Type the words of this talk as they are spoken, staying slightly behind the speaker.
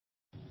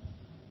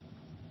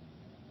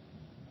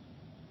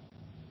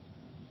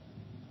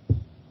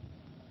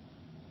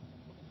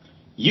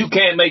You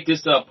Can't Make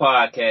This Up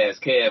podcast,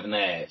 Kev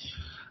Nash.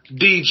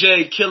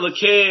 DJ Killer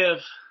Kev.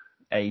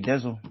 Hey,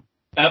 Dizzle.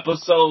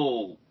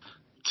 Episode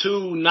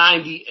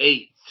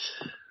 298.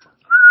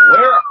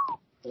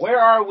 Where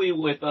are we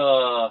with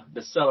the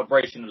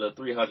celebration of the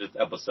 300th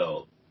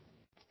episode?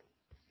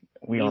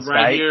 We on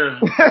right Skype? Here.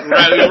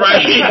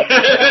 Right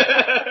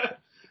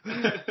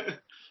here.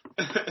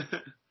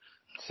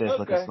 Shit's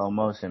looking slow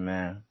motion,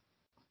 man.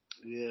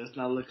 Yeah, it's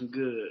not looking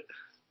good.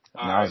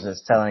 I was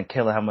just telling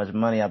Killer how much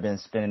money I've been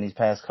spending these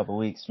past couple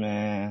weeks,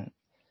 man.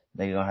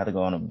 They're gonna have to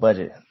go on a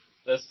budget.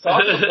 Let's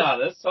talk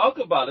about it. Let's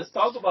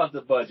talk about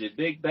the budget.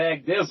 Big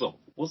Bag Dizzle.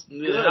 What's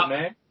good,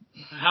 man?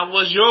 How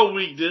was your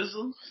week,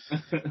 Dizzle?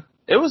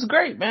 It was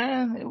great,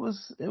 man. It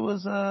was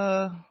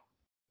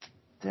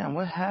damn,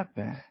 what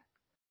happened?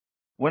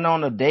 Went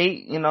on a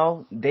date,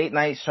 date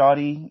night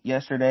shawty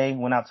yesterday,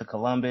 went out to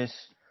Columbus.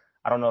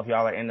 I don't know if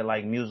y'all are into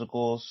like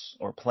musicals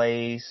or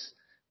plays,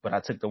 but I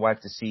took the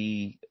wife to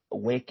see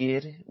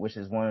Wicked, which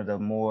is one of the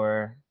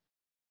more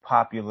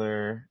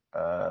popular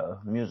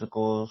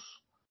musicals.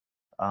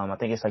 I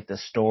think it's like the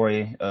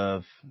story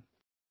of,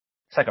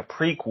 it's like a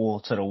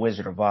prequel to The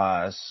Wizard of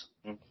Oz.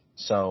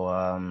 So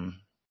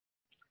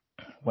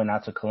went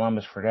out to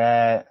Columbus for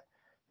that.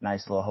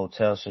 Nice little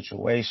hotel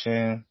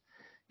situation.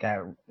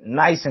 Got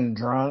nice and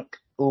drunk,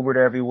 Ubered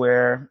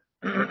everywhere.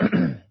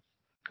 Went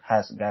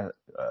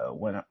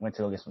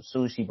to go get some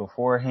sushi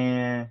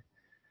beforehand.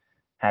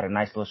 Had a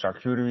nice little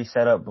charcuterie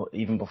set up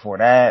even before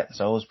that.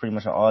 So it was pretty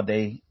much an all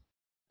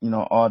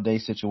day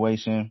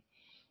situation.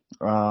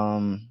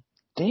 Damn,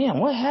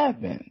 what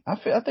happened? I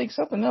think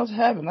something else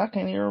happened. I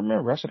can't even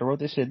remember. I should have wrote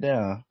this shit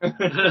down.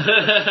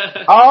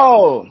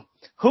 Oh,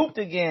 hooped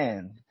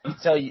again.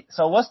 So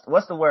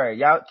what's the word?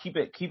 Y'all keep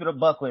it a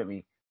buck with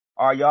me.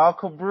 Are y'all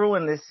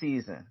cabrewing this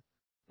season?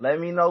 Let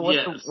me know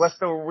what's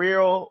the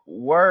real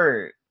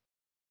word.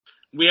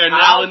 We are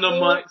now in the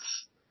months.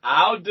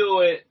 I'll do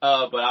it,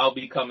 but I'll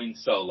be coming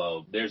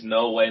solo. There's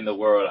no way in the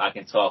world I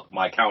can talk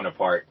my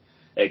counterpart,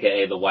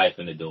 aka the wife,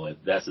 into doing it.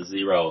 That's a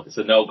zero. It's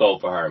a no-go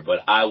for her, but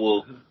I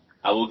will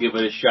give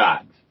it a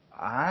shot.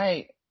 All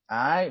right,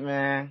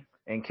 man.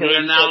 And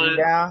Killer,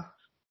 down?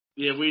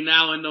 Yeah, we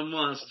now in the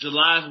months.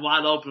 July's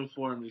wide open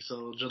for me,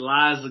 so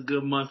July is a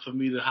good month for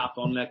me to hop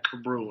on that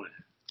cabrewing.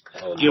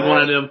 Give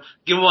one of them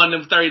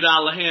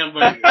 $30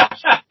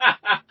 hamburgers.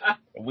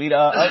 We'd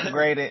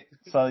upgraded.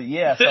 So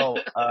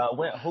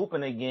went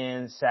hooping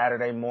again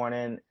Saturday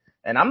morning,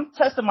 and I'm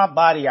testing my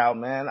body out,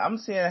 man. I'm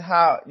seeing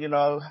how,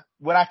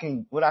 what I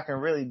can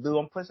really do.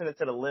 I'm pushing it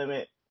to the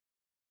limit.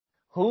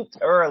 Hooped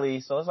early,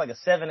 so it's like a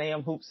 7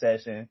 a.m. hoop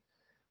session.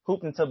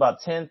 Hooped until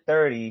about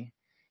 10:30,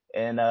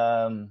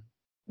 and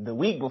the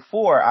week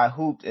before I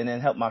hooped and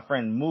then helped my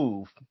friend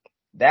move.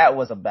 That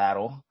was a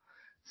battle.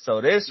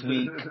 So this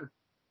week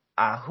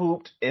I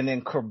hooped and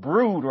then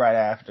cabrewed right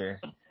after.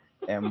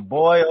 And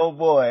boy, oh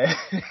boy,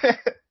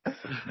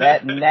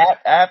 that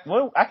nap I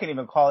can't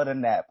even call it a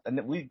nap.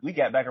 And we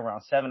got back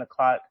around 7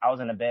 o'clock. I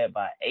was in the bed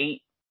by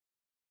 8,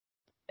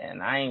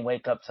 and I ain't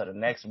wake up till the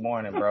next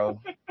morning,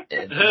 bro.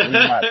 It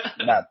was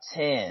about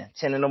 10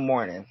 in the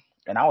morning,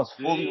 and I was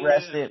fully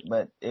rested,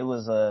 but it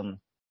was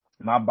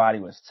my body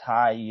was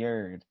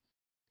tired,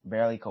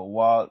 barely could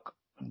walk,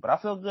 but I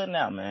feel good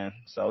now, man.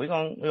 So we're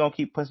gonna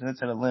keep pushing it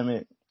to the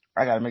limit.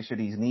 I gotta make sure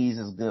these knees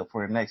is good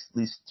for the next at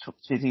least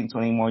 15,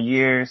 20 more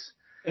years.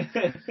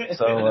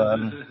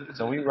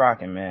 So we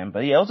rocking, man.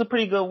 But yeah, it was a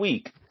pretty good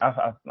week.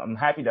 I'm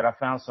happy that I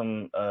found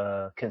some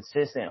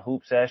consistent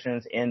hoop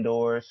sessions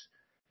indoors.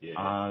 Yeah.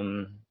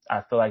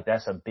 I feel like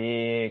that's a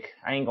big,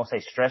 I ain't gonna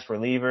say stress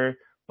reliever,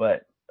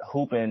 but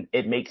hooping,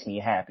 it makes me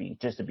happy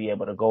just to be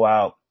able to go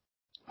out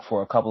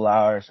for a couple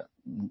hours.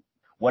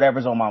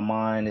 Whatever's on my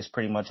mind is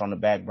pretty much on the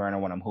back burner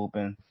when I'm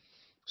hooping.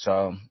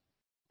 So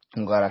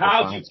I'm glad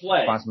I could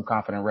find some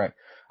confident rec.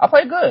 I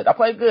played good.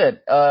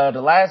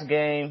 The last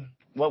game,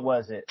 what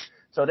was it?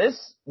 So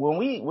when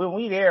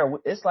we there,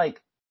 it's like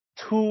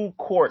 2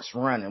 courts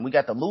running. We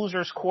got the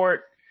losers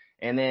court,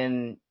 and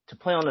then to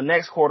play on the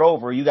next court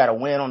over, you got to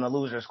win on the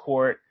losers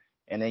court,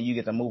 and then you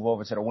get to move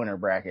over to the winner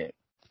bracket.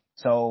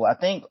 So I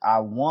think I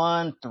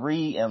won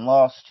 3 and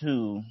lost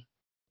 2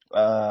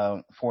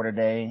 for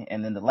today,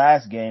 and then the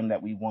last game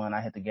that we won,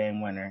 I hit the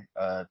game winner,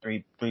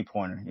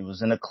 3-pointer. It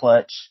was in the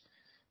clutch.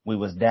 We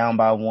was down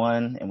by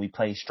 1 and we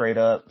played straight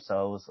up.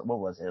 So it was, what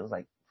was it? It was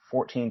like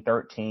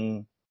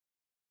 14-13.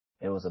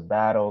 It was a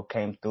battle,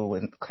 came through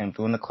in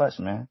the clutch,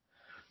 man.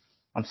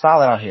 I'm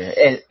solid out here.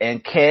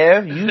 And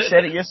Kev, you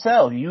said it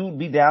yourself. You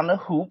be down the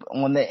hoop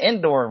when the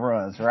indoor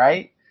runs,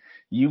 right?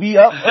 You be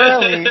up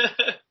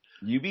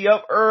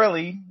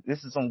early.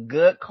 This is some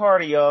good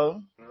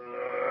cardio.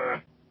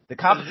 The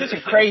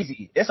competition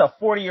crazy. It's a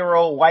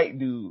 40-year-old white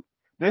dude.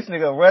 This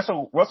nigga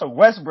Russell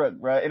Westbrook,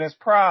 bro, in his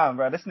prime,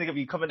 bro. This nigga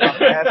be coming down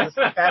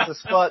fast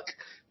as fuck.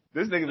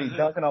 This nigga be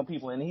dunking on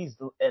people, and he's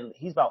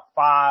about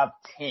 5'10".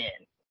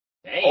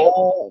 Damn.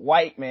 Old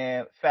white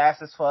man,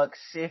 fast as fuck,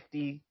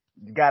 shifty,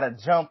 got a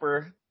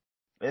jumper.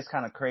 it's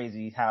kind of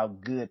crazy how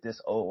good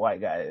this old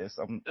white guy is.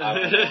 I don't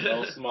want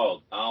no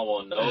smoke. I don't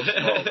want no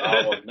smoke. I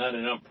don't want none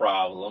of them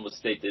problems. I'm gonna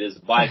stick to this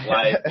bike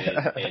life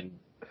and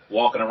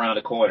walking around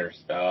the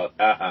corners, dog.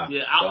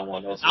 Yeah, don't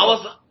want no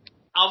smoke.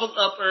 I was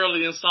up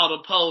early and saw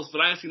the post,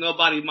 but I didn't see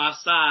nobody my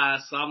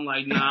size, so I'm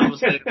like, nah, I'm gonna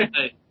stay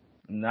away.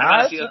 I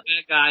gotta see a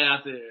fat guy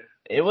out there.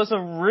 It was a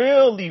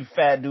really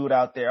fat dude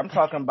out there. I'm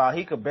talking about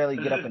he could barely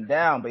get up and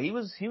down, but he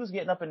was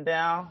getting up and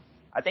down.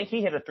 I think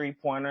he hit a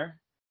 3-pointer.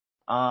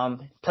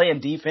 Playing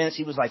defense,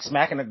 he was like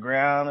smacking the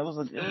ground. It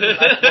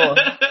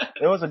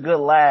was a good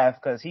laugh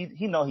because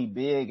he know he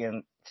big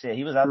and shit.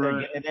 He was out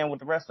there getting it in with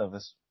the rest of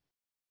us.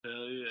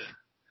 Hell yeah!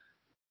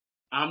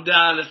 I'm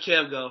down if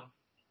Kev go.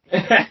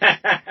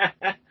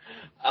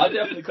 I'll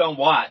definitely come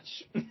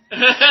watch.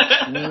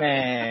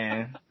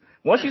 Man,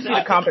 once you see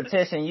the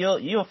competition,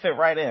 you'll fit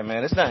right in,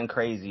 man. It's nothing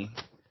crazy.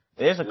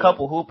 There's a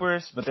couple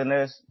hoopers, but then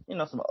there's, you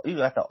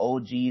got the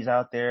OGs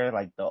out there,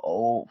 like the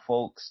old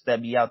folks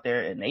that be out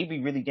there, and they be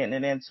really getting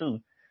it in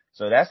too.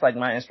 So that's like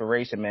my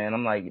inspiration, man.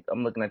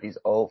 I'm looking at these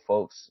old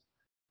folks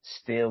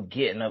still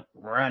getting up,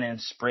 running,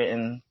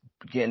 sprinting,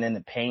 getting in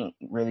the paint,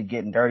 really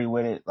getting dirty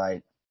with it.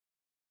 Like,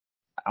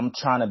 I'm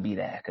trying to be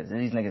that because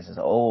these niggas is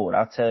old.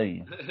 I'll tell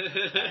you.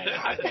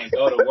 I can't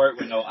go to work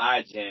with no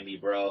eye jammy,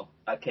 bro.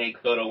 I can't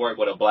go to work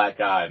with a black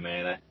eye,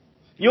 man.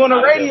 You on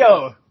the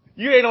radio?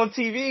 You ain't on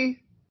TV.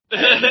 We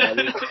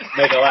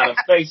make a lot of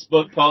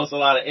Facebook posts, a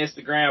lot of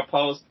Instagram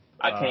posts.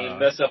 I can't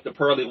mess up the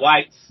pearly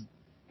whites.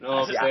 You know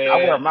what I'm saying? I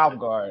wear a mouth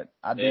guard.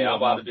 I'm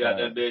about to be out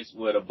that bitch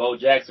with a Bo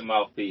Jackson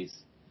mouthpiece.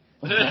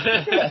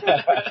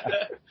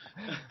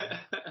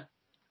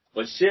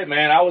 But shit,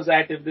 man, I was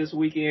active this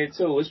weekend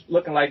too. It's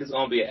looking like it's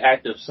gonna be an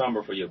active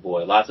summer for your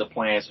boy. Lots of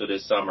plans for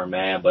this summer,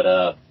 man.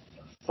 But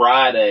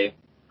Friday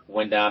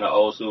went down to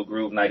Old School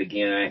Groove Night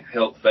again.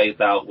 Helped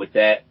Faith out with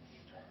that.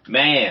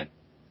 Man,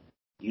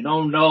 you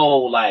don't know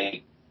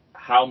like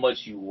how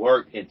much you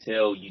work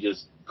until you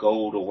just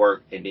go to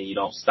work and then you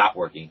don't stop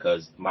working.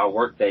 Cause my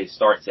work day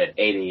starts at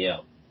 8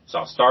 a.m. So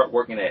I'll start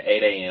working at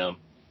 8 a.m.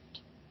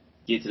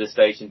 Get to the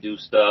station, do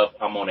stuff.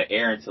 I'm on the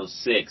air until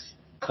 6.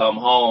 Come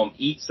home,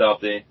 eat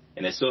something.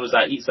 And as soon as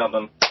I eat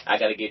something, I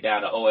got to get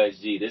down to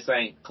OSG. This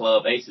ain't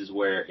Club Aces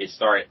where it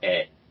started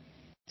at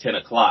 10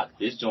 o'clock.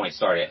 This joint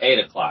started at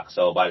 8 o'clock.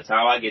 So by the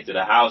time I get to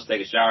the house,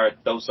 take a shower,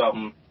 throw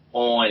something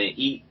on and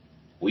eat,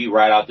 we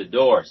right out the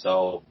door.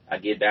 So I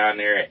get down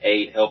there at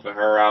 8, helping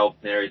her out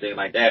and everything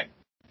like that.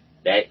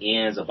 That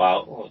ends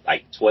about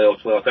like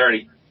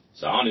 12:30.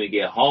 So I don't even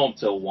get home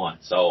till 1.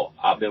 So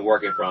I've been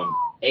working from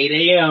 8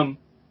 a.m.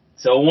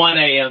 till 1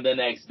 a.m. the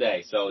next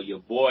day. So your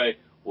boy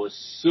was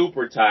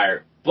super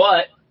tired.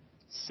 But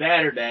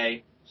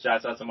Saturday,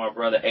 shouts out to my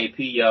brother AP,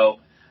 yo.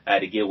 I had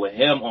to get with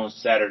him on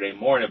Saturday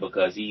morning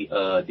because he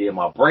did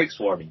my brakes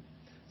for me.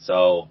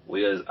 So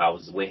I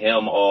was with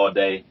him all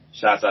day.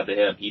 Shouts out to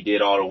him. He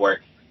did all the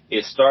work.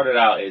 It started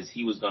out as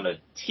he was going to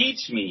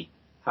teach me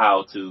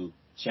how to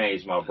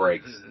change my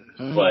brakes.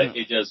 But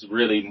it just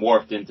really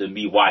morphed into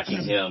me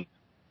watching him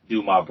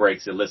do my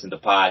brakes and listen to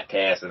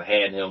podcasts and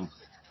hand him,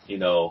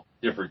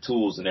 different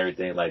tools and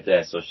everything like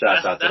that. So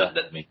shouts out to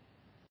that.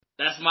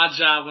 That's my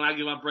job when I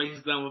get my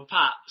brakes done with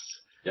Pops.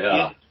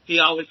 Yeah. He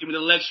always give me the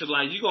lecture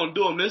like, you going to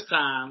do them this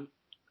time.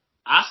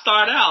 I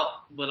start out,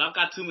 but I've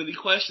got too many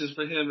questions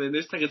for him, and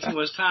it's taking too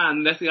much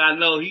time. Next thing I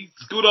know, he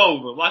scoot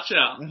over. Watch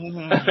out.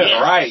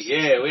 Right,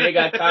 yeah. We ain't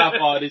got time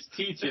for all this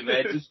teaching,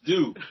 man. Just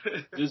do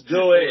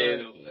it,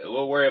 and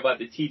we'll worry about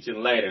the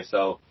teaching later.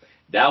 So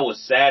that was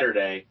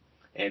Saturday.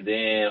 And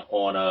then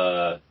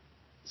on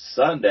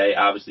Sunday,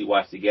 obviously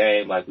watched the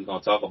game like we're going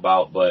to talk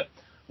about. But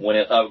when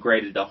it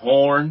upgraded the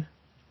horn,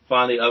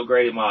 finally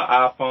upgraded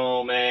my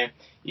iPhone, man,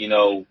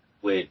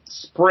 with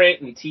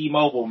Sprint and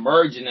T-Mobile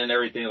merging and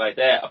everything like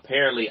that,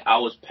 apparently I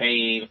was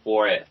paying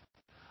for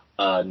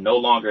a no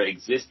longer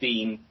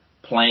existing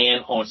plan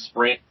on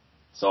Sprint.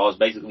 So I was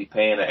basically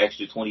paying an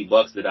extra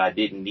 $20 that I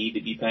didn't need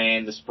to be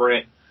paying the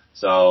Sprint.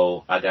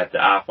 So I got the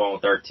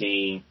iPhone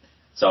 13.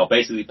 So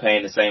basically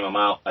paying the same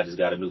amount. I just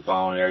got a new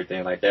phone and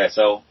everything like that.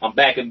 So I'm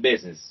back in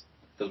business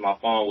because my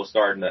phone was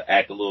starting to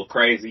act a little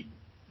crazy,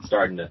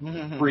 starting to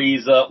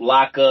freeze up,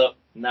 lock up,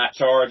 not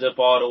charge up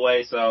all the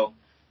way. So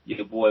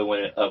your boy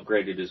went and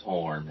upgraded his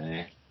horn,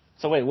 man.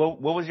 So wait,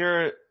 what was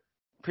your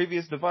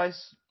previous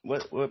device?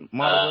 What model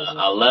was it?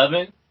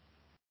 11.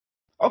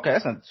 Okay,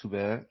 that's not too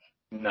bad.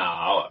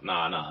 No,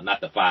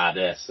 not the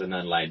 5S or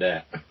nothing like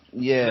that.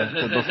 Yeah,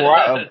 because before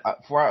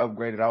I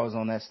upgraded, I was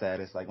on that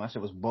status. Like my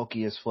shit was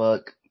bulky as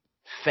fuck,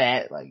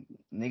 fat. Like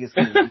niggas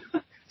couldn't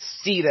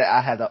see that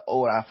I had the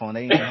old iPhone.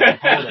 They didn't even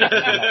have to hold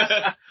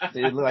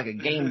it. It looked like a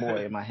Game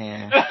Boy in my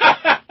hand.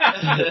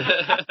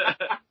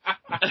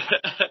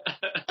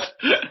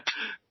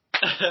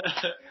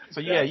 So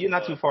yeah, you're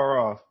not too far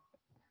off.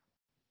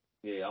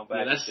 Yeah, I'm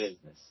back in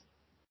business.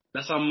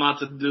 That's on my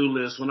to-do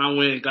list. When I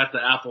went and got the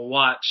Apple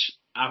Watch,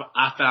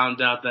 I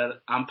found out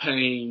that I'm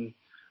paying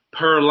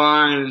per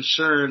line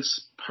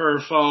insurance per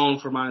phone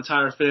for my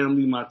entire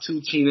family, my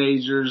 2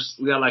 teenagers.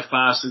 We got like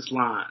 5-6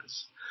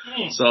 lines.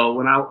 So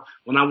when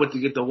I went to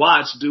get the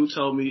watch, dude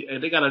told me, hey,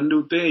 they got a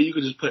new thing. You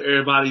can just put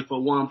everybody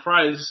for one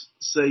price.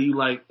 Say you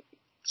like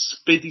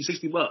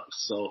 $50-$60.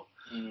 So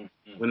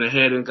went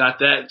ahead and got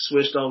that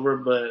switched over.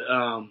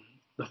 But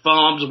the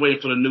phone, I'm just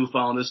waiting for the new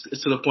phone.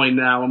 It's to the point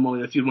now. I'm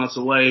only a few months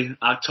away.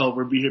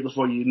 October, be here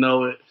before you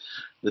know it.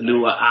 The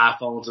new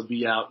iPhones will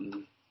be out,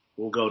 and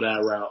we'll go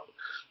that route.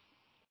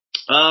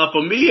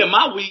 For me and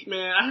my week,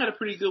 man, I had a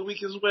pretty good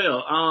week as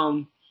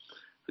well.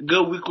 A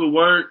good week with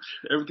work.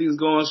 Everything's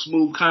going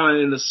smooth, kind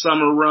of in the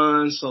summer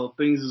run, so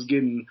things is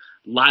getting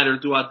lighter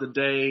throughout the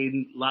day,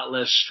 a lot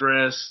less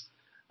stress.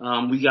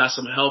 We got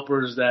some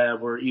helpers that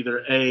were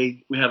either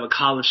we have a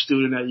college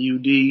student at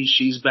UD.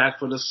 She's back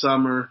for the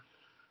summer.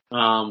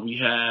 We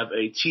have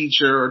a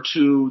teacher or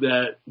two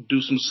that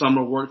do some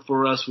summer work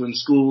for us when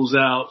school's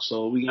out.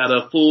 So we got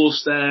a full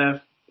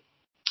staff.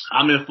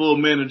 I'm in full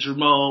manager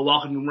mode,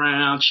 walking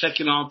around,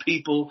 checking on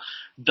people,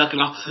 ducking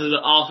off to the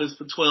office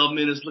for 12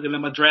 minutes, looking at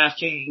my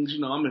DraftKings.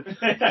 I'm in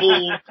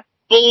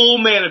full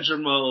manager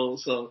mode.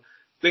 So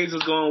things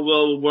are going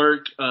well with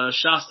work.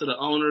 Shouts to the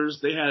owners.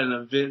 They had an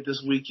event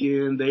this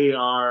weekend. They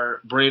are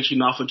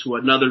branching off into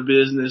another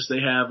business. They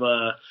have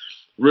a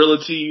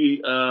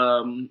realty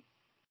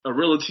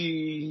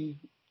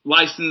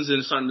license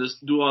and starting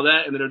to do all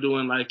that. And they're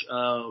doing like,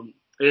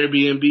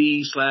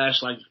 Airbnb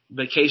 / like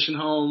vacation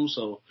homes.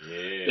 So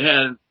they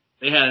had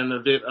an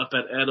event up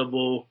at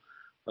Edible,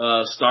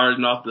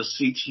 starting off the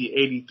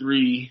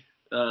CT83,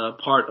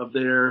 part of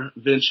their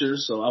venture.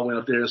 So I went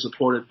up there and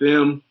supported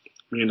them.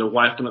 Me and the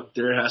wife went up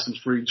there, had some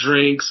free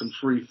drinks, some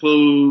free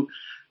food,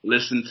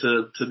 listened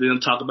to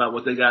them talk about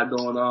what they got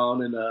going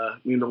on. And,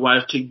 me and the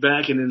wife kicked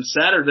back. And then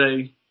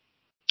Saturday,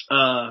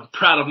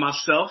 proud of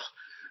myself.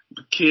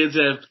 The kids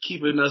have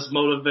keeping us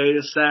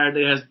motivated.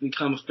 Saturday has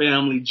become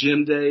family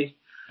gym day.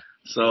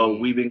 So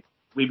we've been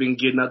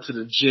getting up to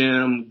the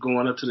gym,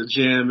 going up to the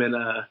gym, and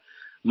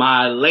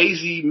my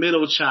lazy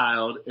middle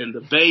child and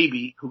the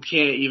baby who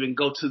can't even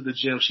go to the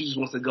gym, she just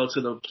wants to go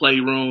to the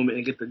playroom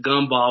and get the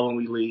gumball when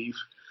we leave.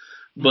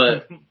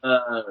 But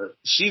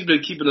she's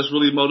been keeping us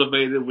really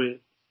motivated with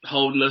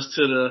holding us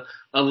to the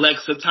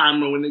Alexa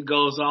timer when it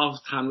goes off.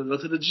 It's time to go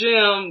to the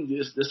gym.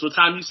 This what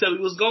time you said we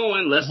was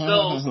going. Let's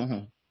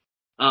go.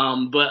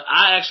 But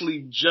I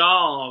actually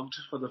jogged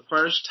for the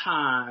first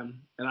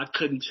time, and I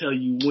couldn't tell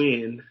you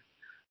when.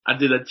 I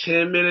did a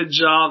 10-minute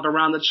jog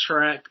around the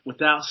track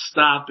without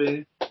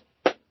stopping.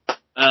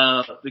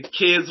 The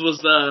kids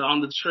was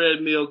on the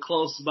treadmill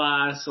close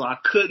by, so I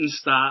couldn't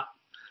stop.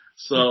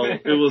 So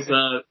it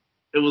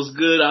was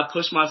good. I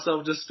pushed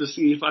myself just to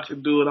see if I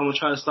could do it. I'm gonna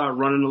try to start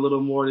running a little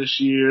more this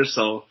year.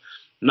 So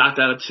knocked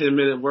out a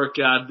 10-minute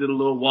workout, did a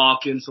little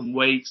walking, some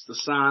weights, the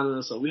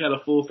sauna. So we had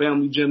a full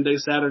family gym day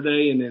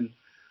Saturday, and then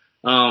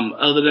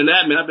other than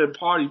that, man, I've been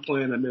party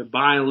playing. I've been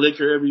buying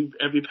liquor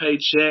every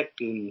paycheck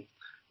and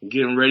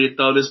getting ready to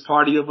throw this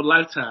party of a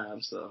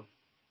lifetime. So,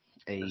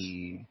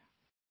 I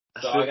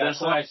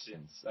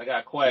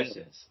got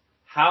questions.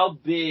 How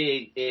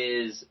big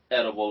is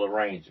Edible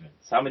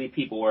Arrangements? How many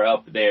people were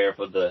up there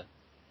for the?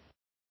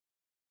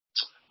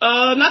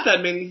 Not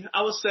that many.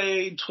 I would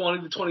say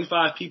 20 to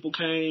 25 people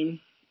came.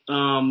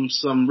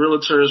 Some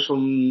realtors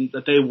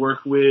that they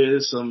work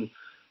with, some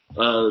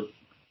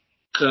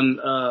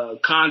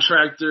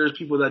contractors,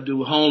 people that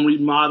do home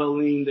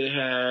remodeling. They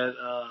had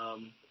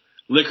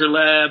Liquor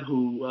Lab,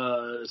 who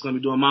is going to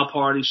be doing my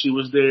party. She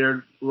was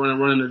there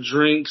running the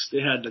drinks. They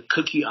had the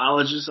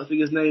cookieologist, I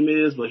think his name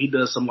is, but he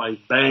does some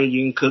like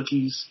banging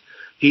cookies.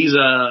 He's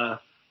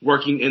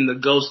working in the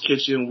Ghost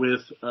Kitchen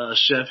with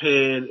Chef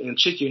Head and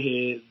Chicken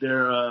Head.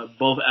 They're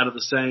both out of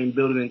the same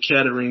building in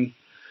Kettering.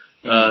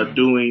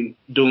 Doing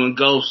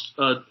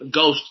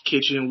Ghost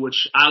Kitchen,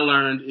 which I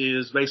learned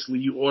is basically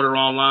you order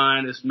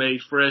online, it's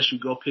made fresh, you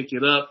go pick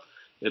it up.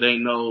 It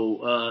ain't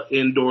no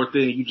indoor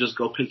thing, you just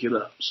go pick it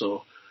up.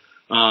 So,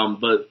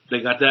 but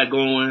they got that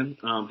going.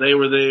 They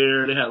were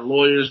there, they had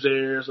lawyers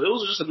there, so it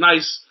was just a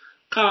nice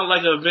kind of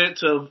like an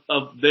event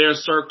of their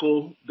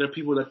circle, their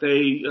people that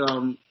they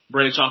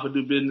branch off and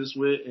do business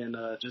with, and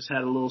just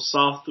had a little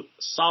soft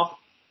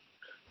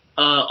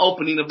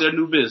opening of their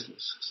new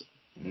business. So,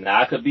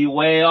 now, I could be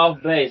way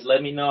off base.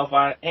 Let me know if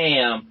I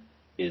am.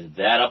 Is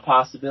that a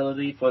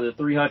possibility for the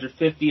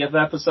 350th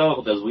episode?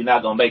 Because we're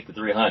not going to make the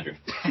 300.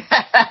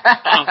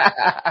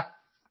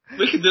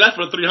 We can do that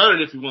for the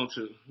 300 if you want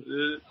to.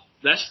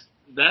 That's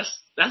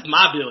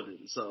my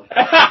building. So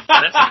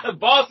that's,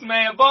 boss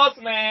man.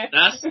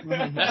 That's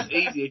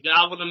easy. If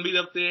y'all want to meet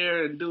up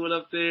there and do it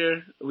up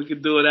there, we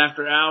could do it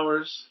after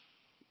hours.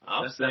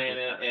 I'm saying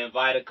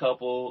invite a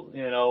couple,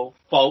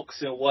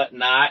 folks and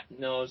whatnot. You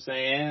know what I'm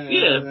saying?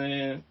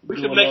 Yeah, we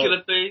can make it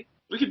a thing.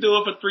 We can do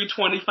it for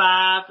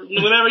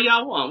 $325, whatever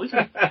y'all want. We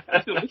can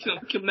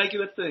make it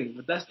a thing.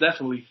 But that's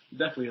definitely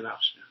an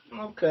option.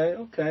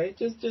 Okay.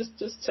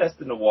 Just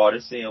testing the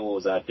water, seeing what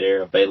was out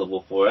there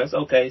available for us.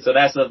 Okay, so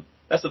that's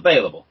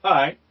available. All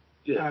right.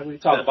 Yeah. All right, we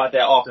talk about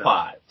that off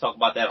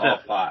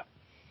pod.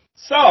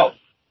 So.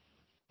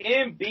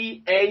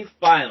 NBA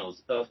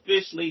Finals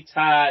officially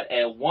tied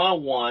at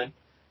 1-1.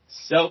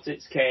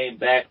 Celtics came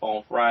back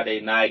on Friday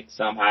night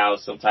somehow,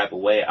 some type of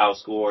way,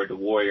 outscored the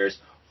Warriors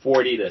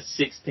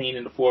 40-16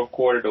 in the fourth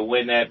quarter to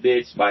win that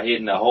bitch by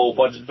hitting a whole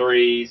bunch of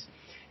threes.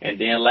 And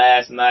then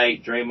last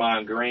night,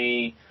 Draymond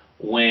Green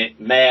went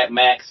Mad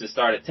Max and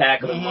started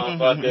tackling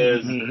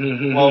motherfuckers,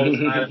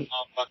 clotheslining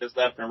motherfuckers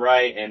left and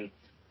right, and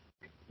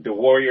the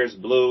Warriors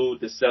blew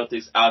the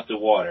Celtics out the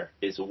water.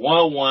 It's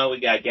 1-1. We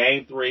got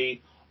game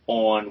 3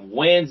 on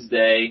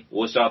Wednesday.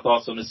 What's y'all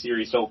thoughts on the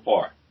series so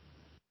far?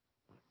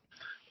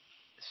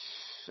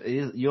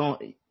 You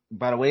don't,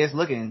 by the way it's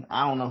looking,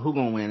 I don't know who's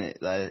gonna win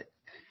it. Like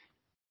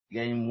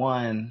game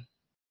 1,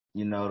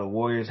 the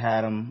Warriors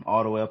had them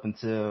all the way up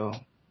until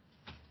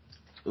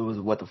it was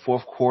the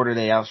fourth quarter.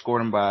 The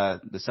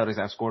Celtics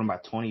outscored them by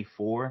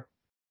 24.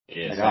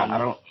 Yeah,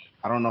 like,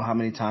 I don't know how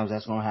many times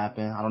that's gonna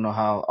happen. I don't know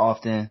how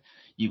often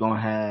you're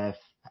gonna have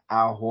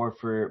Al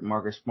Horford,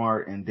 Marcus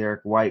Smart, and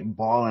Derek White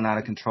balling out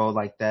of control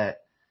like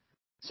that.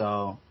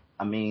 So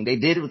I mean, they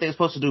did what they were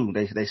supposed to do.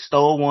 They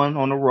stole one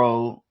on the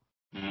road.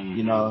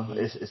 Mm-hmm.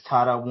 It's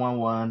tied up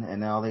 1-1,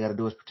 and now all they got to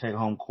do is protect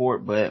home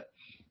court. But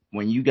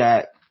when you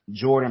got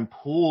Jordan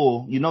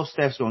Poole,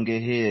 Steph's gonna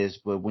get his.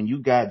 But when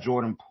you got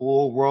Jordan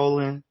Poole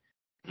rolling,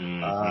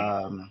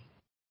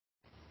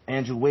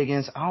 Andrew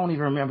Wiggins, I don't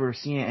even remember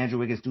seeing Andrew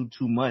Wiggins do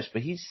too much,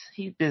 but he's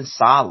been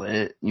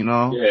solid.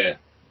 Yeah.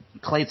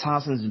 Klay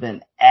Thompson's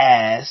been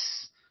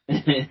ass.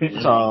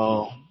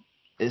 So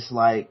it's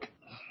like,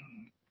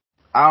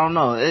 I don't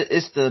know.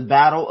 It's the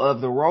battle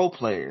of the role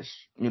players.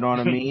 You know what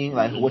I mean?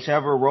 Like,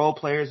 whichever role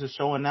players are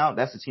showing out,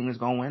 that's the team that's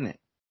going to win it.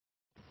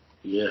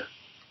 Yeah.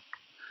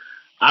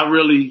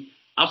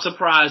 I'm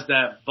surprised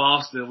that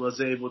Boston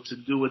was able to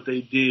do what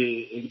they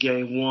did in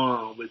game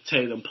 1 with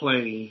Tatum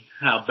playing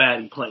how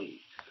bad he played.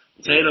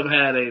 Tatum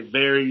had a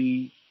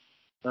very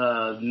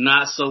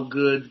not so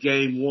good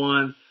game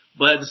 1,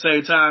 but at the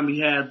same time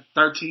he had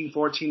 13,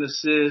 14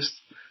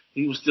 assists.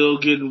 He was still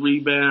getting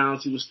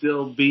rebounds. He was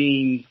still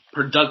being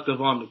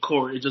productive on the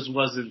court. It just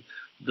wasn't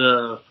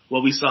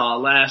what we saw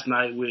last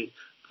night with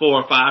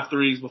 4 or 5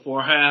 threes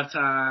before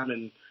halftime,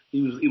 and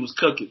he was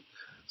cooking.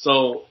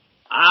 So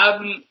I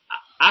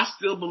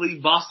still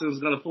believe Boston is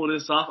going to pull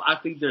this off. I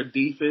think their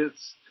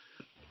defense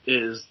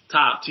is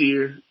top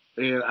tier,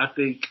 and I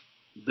think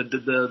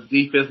the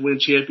defense win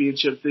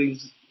championship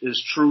things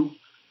is true.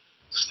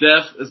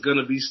 Steph is going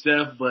to be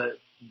Steph, but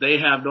they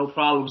have no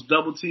problems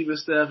double teaming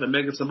Steph and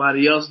making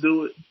somebody else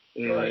do it.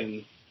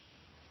 And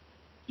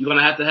you're going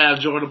to have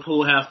Jordan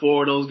Poole have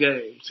 4 of those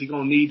games. He's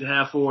going to need to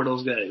have 4 of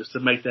those games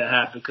to make that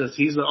happen, because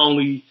he's the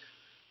only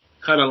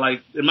kind of,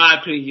 like, in my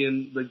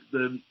opinion,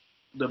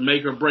 the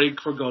make or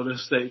break for Golden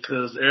State,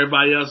 because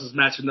everybody else is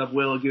matching up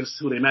well against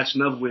who they're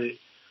matching up with.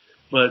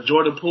 But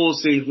Jordan Poole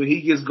seems when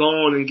he gets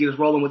going and gets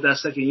rolling with that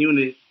second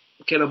unit,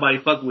 can't nobody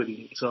fuck with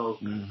him. So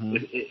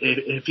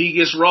if he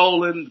gets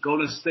rolling,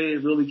 Golden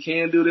State really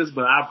can do this.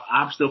 But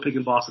I'm still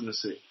picking Boston in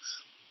 6.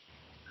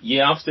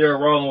 Yeah, I'm still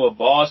rolling with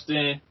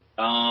Boston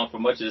for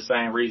much of the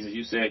same reasons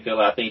you said,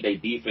 Killer. I think their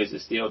defense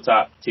is still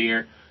top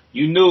tier.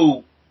 You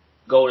knew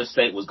Golden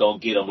State was going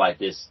to get them like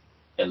this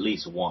at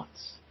least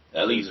once.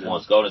 At least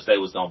once. Golden State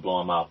was going to blow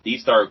them out.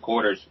 These third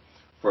quarters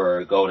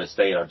for Golden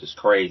State are just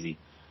crazy.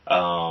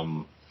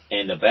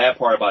 And the bad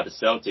part about the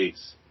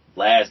Celtics,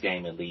 last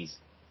game at least,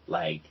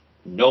 like,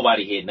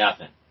 nobody hit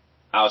nothing.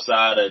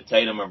 Outside of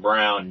Tatum and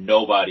Brown,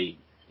 nobody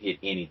hit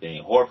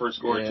anything. Horford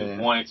scored 2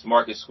 points.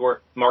 Marcus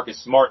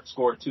Smart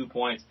scored 2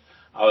 points.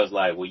 I was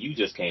like, well, you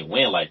just can't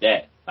win like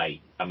that. Like,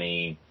 I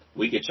mean,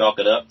 we could chalk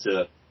it up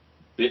to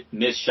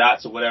missed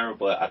shots or whatever,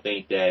 but I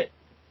think that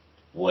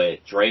what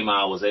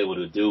Draymond was able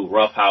to do,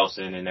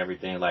 roughhousing and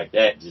everything like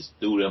that, just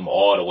threw them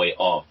all the way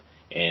off.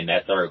 And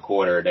that third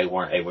quarter, they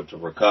weren't able to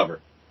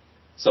recover.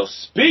 So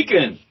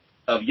speaking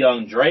of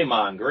young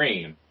Draymond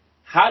Green,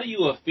 how do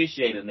you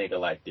officiate a nigga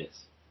like this?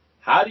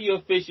 How do you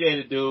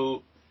officiate a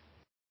dude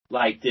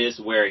like this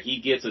where he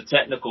gets a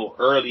technical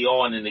early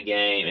on in the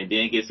game and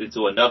then gets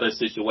into another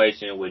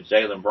situation with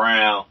Jaylen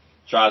Brown,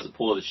 tries to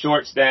pull the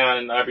shorts down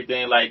and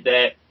everything like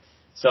that?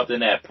 Something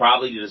that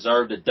probably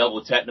deserved a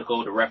double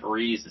technical. The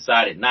referees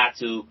decided not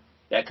to.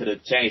 That could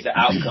have changed the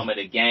outcome of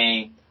the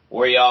game.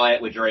 Where y'all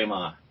at with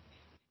Draymond?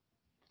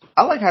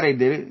 I like how they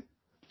did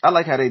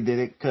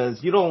it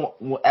because you don't,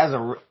 as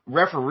a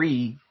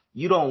referee,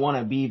 you don't want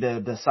to be the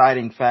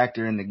deciding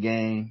factor in the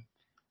game.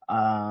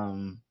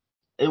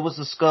 It was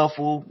a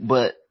scuffle,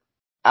 but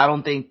I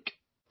don't think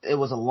it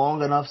was a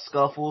long enough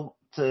scuffle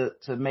to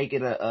make it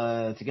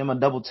to give him a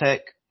double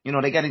tech.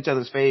 They got each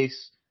other's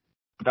face,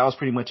 but that was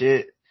pretty much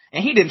it.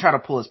 And he didn't try to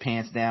pull his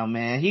pants down,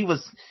 man.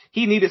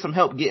 He needed some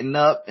help getting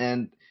up,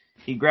 and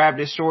he grabbed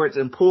his shorts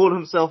and pulled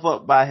himself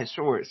up by his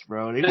shorts,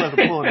 bro. He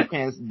wasn't pulling his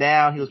pants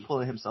down. He was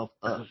pulling himself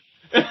up.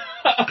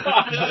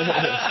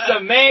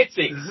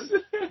 Semantics.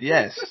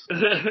 Yes.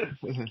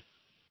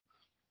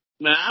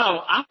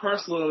 Now, I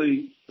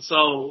personally,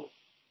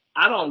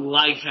 I don't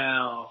like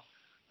how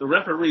the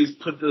referees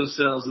put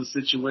themselves in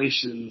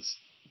situations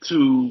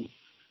to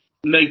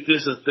make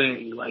this a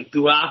thing. Like,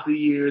 throughout the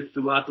year,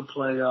 throughout the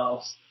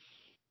playoffs,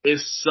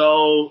 is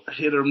so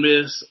hit or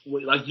miss.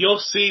 Like, you'll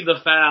see the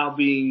foul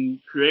being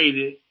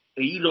created,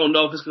 and you don't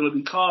know if it's going to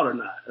be called or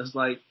not. It's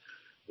like,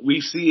 we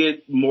see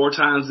it more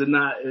times than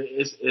not.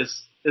 It's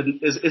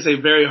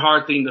a very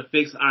hard thing to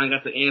fix. I ain't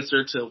got the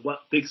answer to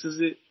what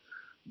fixes it,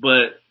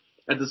 but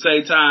at the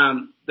same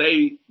time,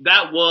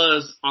 that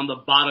was on the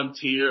bottom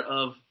tier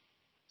of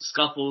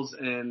scuffles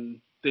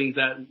and things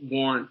that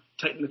warrant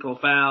technical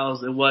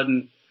fouls. It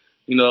wasn't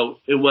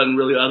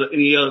really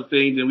any other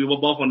thing. Then we were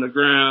both on the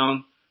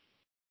ground.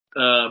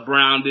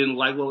 Brown didn't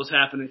like what was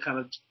happening, kind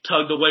of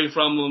tugged away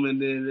from him,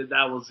 and then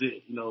that was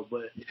it,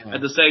 But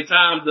at the same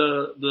time,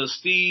 the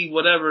Steve,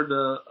 whatever,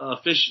 the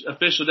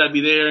official that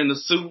be there in the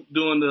suit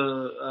doing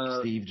the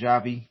Steve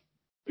Jobby.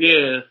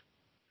 Yeah,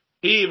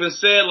 he even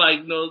said,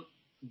 like,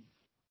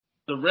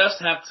 the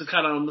refs have to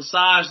kind of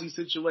massage these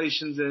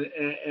situations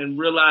and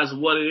realize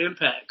what it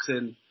impacts.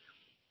 And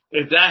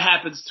if that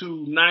happens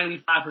to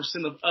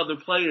 95% of other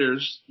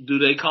players, do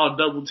they call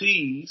double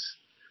T's?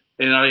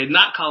 And are they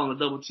not calling a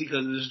double T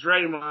because it's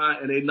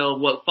Draymond and they know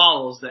what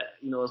follows that?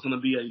 It's going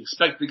to be a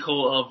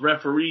spectacle of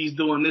referees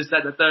doing this,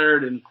 that, and the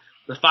third, and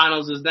the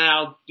finals is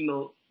now,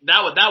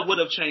 that would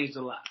have changed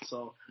a lot.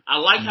 So I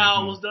like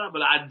how it was done,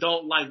 but I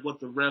don't like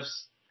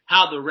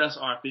how the refs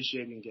are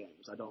officiating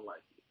games. I don't like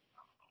it.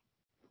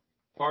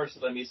 First,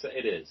 let me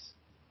say this.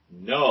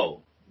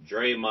 No,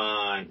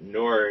 Draymond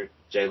nor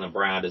Jaylen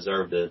Brown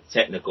deserved the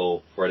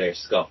technical for their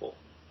scuffle.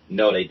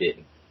 No, they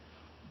didn't.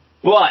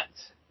 But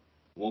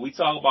when we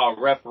talk about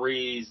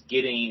referees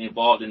getting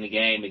involved in the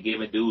game and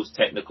giving dudes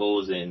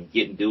technicals and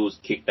getting dudes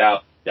kicked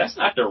out, that's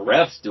not the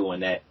refs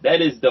doing that.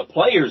 That is the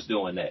players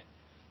doing that.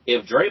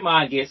 If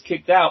Draymond gets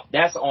kicked out,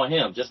 that's on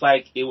him. Just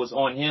like it was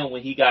on him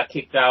when he got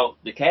kicked out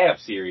the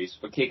Cavs series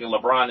for kicking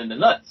LeBron in the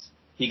nuts.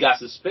 He got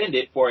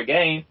suspended for a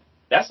game.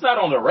 That's not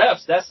on the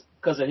refs. That's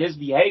because of his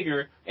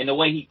behavior and the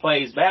way he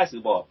plays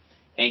basketball.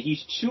 And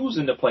he's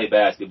choosing to play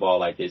basketball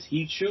like this.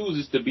 He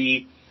chooses to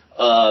be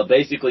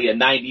basically a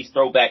 90s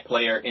throwback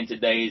player in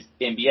today's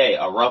NBA,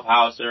 a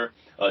roughhouser,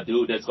 a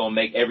dude that's going to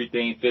make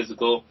everything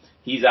physical.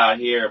 He's out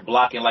here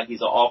blocking like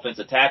he's an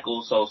offensive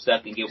tackle so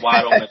Steph can get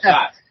wide open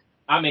shots.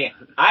 I mean,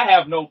 I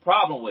have no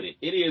problem with it.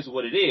 It is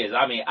what it is.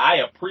 I mean, I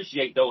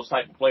appreciate those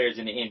type of players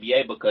in the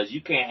NBA because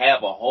you can't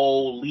have a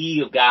whole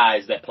league of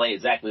guys that play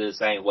exactly the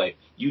same way.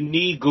 You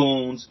need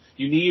goons.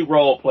 You need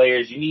role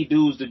players. You need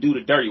dudes to do the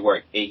dirty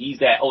work. And he's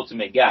that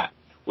ultimate guy.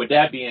 With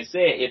that being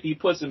said, if he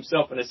puts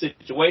himself in a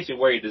situation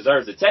where he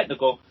deserves a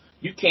technical,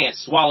 you can't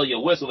swallow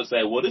your whistle and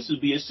say, well, this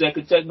would be a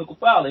second technical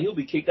foul and he'll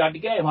be kicked out of the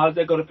game. How is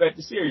that going to affect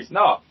the series?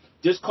 No,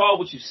 just call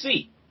what you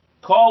see.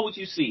 Call what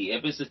you see.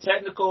 If it's a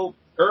technical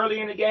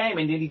early in the game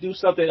and then he do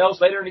something else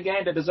later in the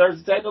game that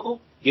deserves a technical,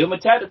 give him a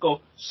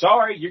technical.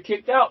 Sorry, you're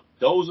kicked out.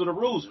 Those are the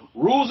rules.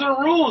 Rules are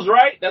the rules,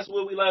 right? That's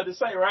what we love to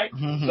say, right?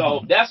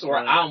 So that's where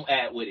I'm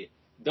at with it.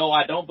 Though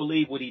I don't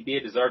believe what he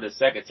did deserved a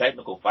second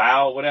technical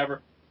foul or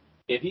whatever.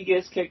 If he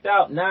gets kicked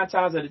out 9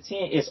 times out of 10,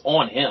 it's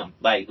on him.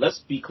 Like, let's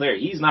be clear.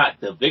 He's not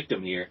the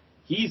victim here.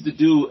 He's the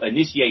dude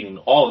initiating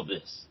all of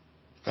this.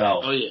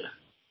 So,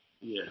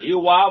 yeah. He's a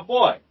wild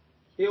boy.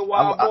 He's a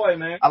wild boy,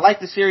 man. I like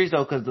the series,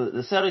 though, because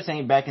the Celtics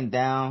ain't backing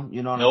down.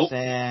 You know what I'm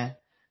saying?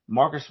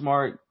 Marcus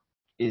Smart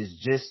is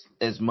just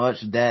as much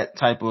that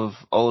type of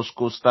old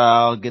school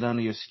style, get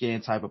under your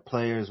skin type of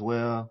player as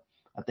well.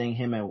 I think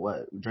him and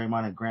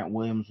Draymond and Grant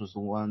Williams was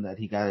the one that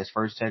he got his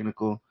first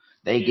technical.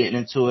 They getting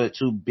into it,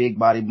 2 big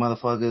body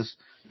motherfuckers.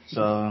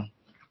 So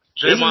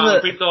Draymond on the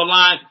free throw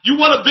line. You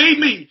want to beat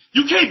me?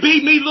 You can't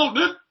beat me, little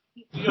good.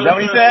 Is that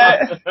what he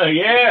said?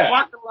 Yeah.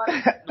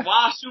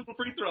 Wild shooting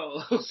free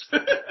throws.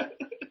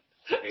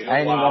 I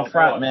ain't even gonna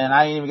front, man.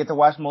 I didn't even get to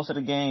watch most of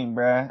the game,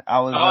 bruh.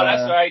 I was.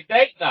 That's right.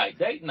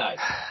 Date night.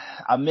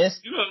 I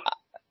missed. You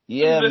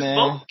missed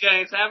both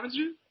games, haven't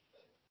you?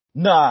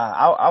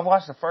 Nah, I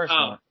watched the first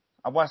one.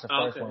 I watched the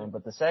first one,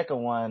 but the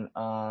second one,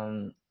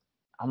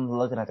 I'm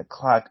looking at the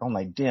clock. I'm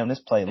like, damn, this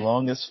play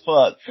long as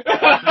fuck.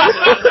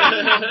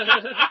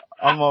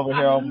 I'm over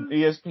here on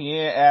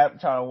ESPN app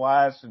trying to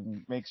watch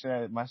and make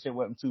sure that my shit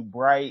wasn't too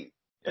bright.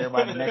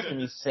 Everybody next to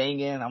me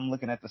singing. I'm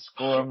looking at the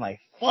score. I'm like,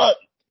 fuck,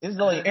 this is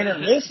only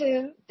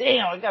intermission?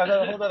 Damn, I got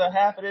a whole other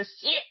half of this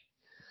shit.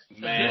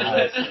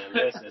 Man,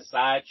 listen,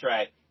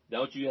 sidetrack.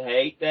 Don't you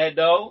hate that,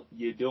 though?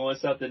 You're doing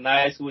something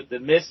nice with the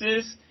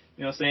missus.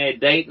 You know what I'm saying?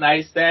 Date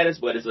night status,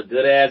 but it's a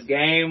good-ass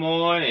game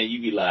on, and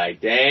you be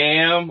like,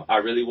 damn, I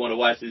really want to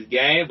watch this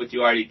game, but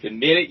you already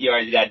committed. You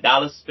already got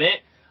dollars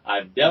spent.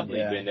 I've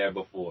definitely been there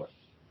before.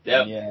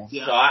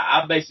 So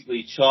I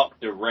basically chalk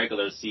the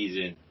regular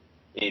season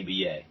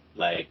NBA.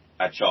 Like,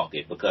 I chalk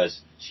it because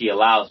she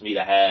allows me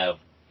to have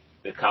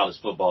the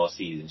college football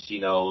season. She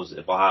knows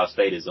if Ohio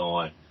State is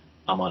on,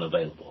 I'm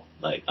unavailable.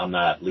 Like, I'm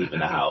not leaving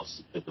the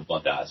house if the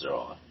Buckeyes are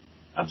on.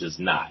 I'm just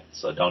not.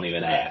 So don't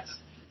even ask.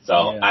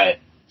 So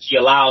she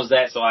allows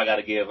that, so I got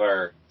to give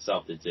her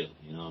something too.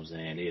 You know what I'm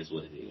saying? It is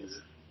what it is.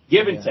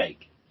 Give and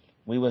take.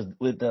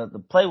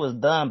 The play was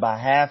done by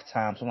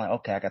halftime, so I'm like,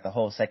 okay, I got the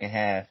whole second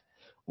half.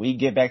 We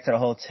get back to the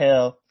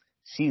hotel.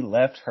 She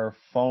left her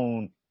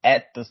phone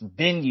at the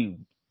venue.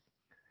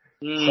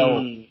 So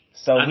we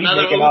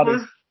another making Uber? all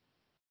this.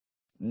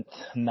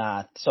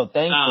 Nah. So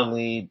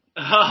thankfully,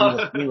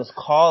 we was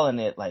calling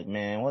it like,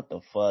 man, what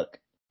the fuck?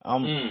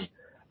 I'm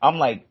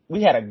like,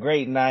 we had a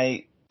great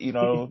night. You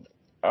know,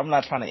 I'm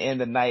not trying to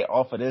end the night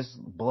off of this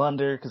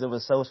blunder because it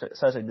was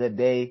such a good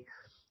day.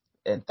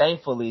 And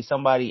thankfully,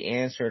 somebody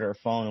answered her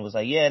phone and was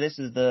like, yeah, this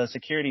is the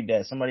security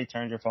desk. Somebody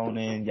turned your phone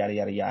in, yada,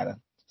 yada, yada.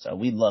 So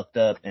we lucked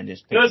up and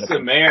just picked Good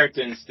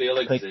Samaritan still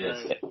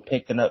exists.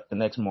 Picked it up the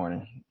next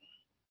morning.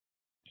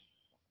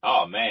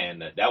 Oh,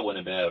 man, that wouldn't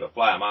have been able to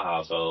fly in my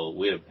household.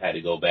 We'd have had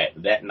to go back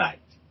that night.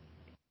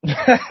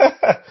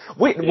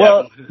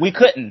 We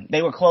couldn't.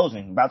 They were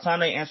closing. By the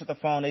time they answered the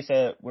phone, they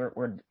said,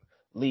 we're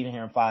leaving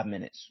here in 5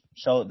 minutes.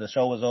 So the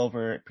show was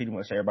over. Pretty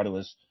much everybody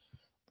was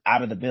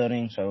out of the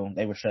building, so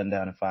they were shutting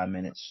down in 5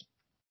 minutes.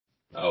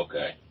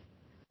 Okay.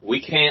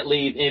 We can't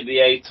leave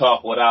NBA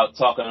talk without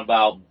talking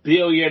about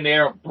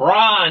billionaire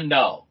Bron,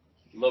 though.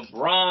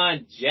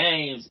 LeBron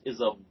James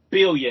is a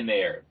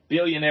billionaire.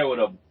 Billionaire with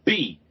a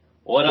B.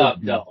 What up,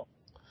 though?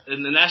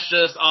 And then that's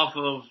just off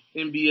of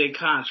NBA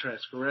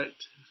contracts,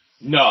 correct?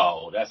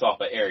 No, that's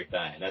off of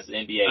everything. That's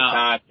NBA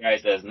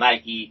contracts, that's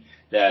Nike,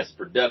 that's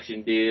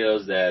production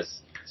deals,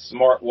 that's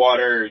Smart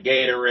Water,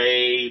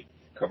 Gatorade,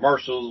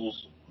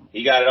 commercials.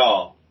 He got it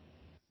all.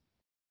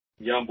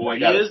 Young boy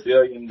got $1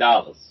 billion.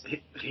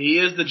 He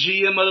is the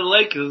GM of the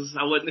Lakers.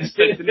 I wasn't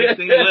expecting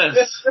anything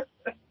less.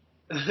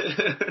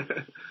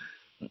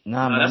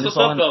 Man, that's what's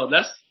up, though.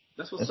 That's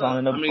what's up.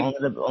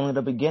 Only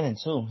the beginning,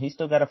 too. He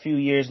still got a few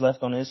years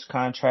left on his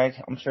contract.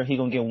 I'm sure he's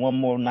going to get one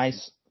more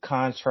nice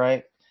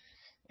contract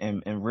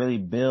and really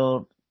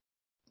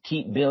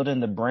keep building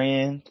the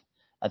brand.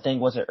 I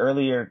think, was it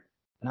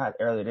not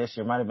earlier this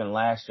year, might have been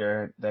last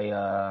year, they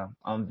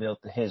unveiled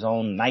his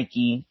own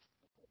Nike,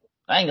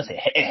 I ain't gonna say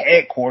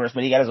headquarters,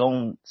 but he got his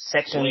own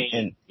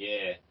section.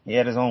 He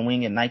had his own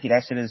wing at Nike.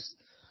 That shit is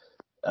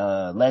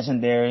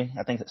legendary.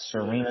 I think that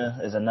Serena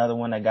is another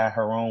one that got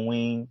her own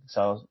wing.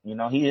 So,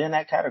 he's in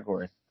that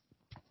category.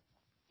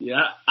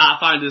 Yeah, I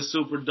find it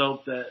super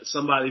dope that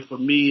somebody for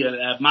me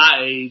at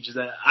my age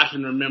that I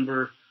can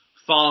remember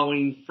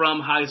following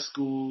from high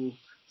school,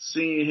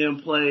 seeing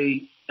him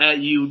play at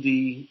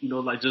UD,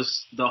 like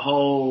just the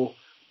whole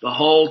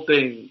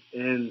thing.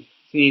 And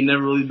he ain't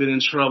never really been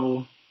in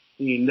trouble.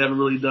 He ain't never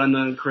really done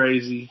nothing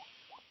crazy.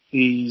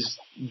 He's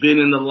been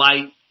in the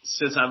light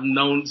since I've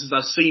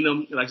seen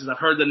him. Like, since I've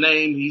heard the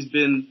name, he's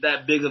been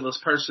that big of a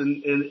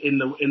person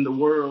in the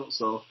world.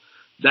 So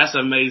that's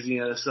amazing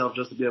in itself,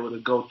 just to be able to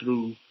go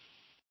through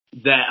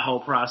that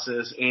whole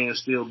process and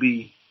still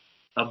be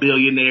a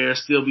billionaire,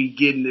 still be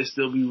getting it,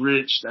 still be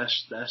rich.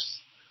 That's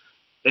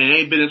and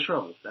ain't been in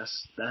trouble.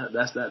 That's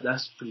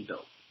pretty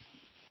dope.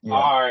 Yeah.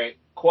 All right,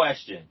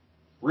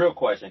 real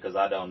question, because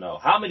I don't know.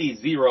 How many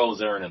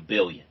zeros are in $1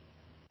 billion?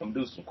 I'm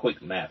gonna do some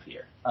quick math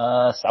here.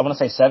 I want to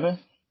say 7.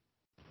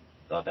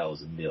 Thought that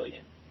was $1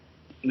 million.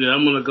 Yeah,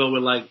 I'm gonna go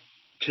with like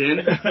 10.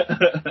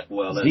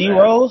 Well,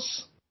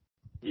 zeros?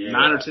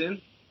 9 or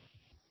 10.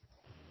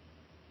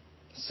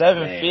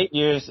 7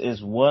 figures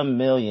is 1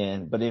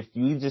 million, but if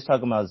you just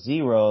talking about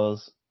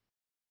zeros,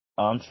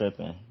 I'm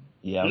tripping.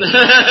 Yeah, I'm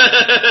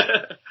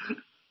tripping.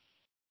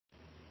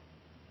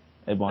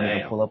 It won't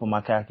even pull up on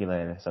my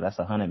calculator, so that's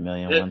 100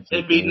 million.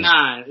 It'd be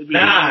 9. It'd be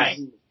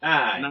 9.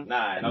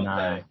 9.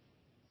 Okay.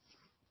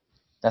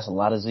 That's a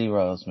lot of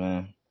zeros,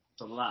 man.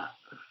 It's a lot.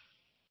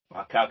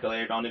 My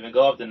calculator don't even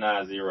go up to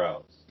 9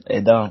 zeros.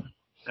 It don't.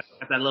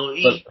 Got that little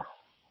E.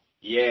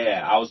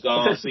 Yeah, I was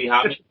going to see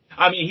how many.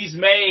 I mean, he's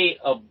made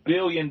 $1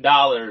 billion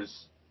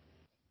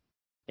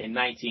in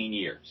 19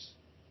 years.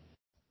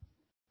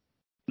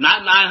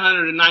 Not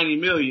 990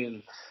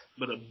 million,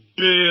 but $1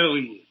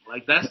 billion.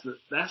 Like, that's.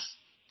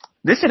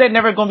 This shit ain't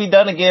never gonna be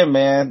done again,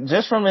 man.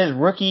 Just from his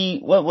rookie,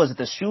 what was it,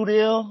 the shoe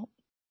deal?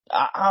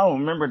 I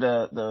don't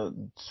remember the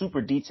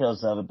super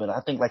details of it, but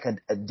I think like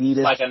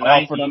Adidas like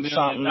offered him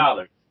something.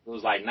 It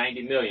was like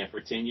 $90 million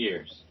for 10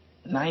 years.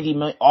 90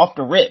 million off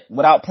the rip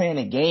without playing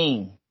a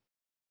game.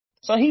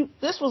 So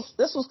this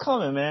was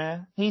coming,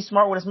 man. He's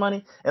smart with his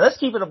money, and let's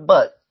keep it a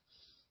buck.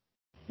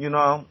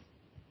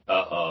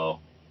 Uh-oh.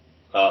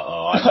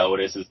 I know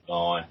where this is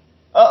going.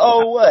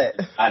 What?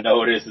 I know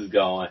where this is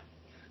going.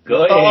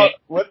 Go ahead.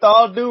 With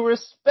all due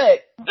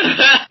respect,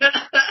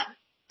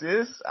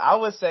 I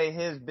would say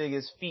his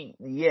biggest feat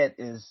yet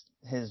is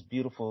his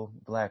beautiful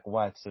black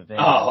wife,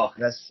 Savannah. Oh,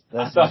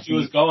 I thought you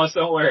was going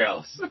somewhere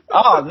else.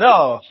 Oh,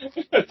 no.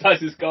 I thought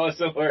you was going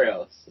somewhere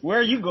else. Where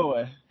are you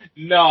going?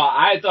 No,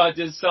 I thought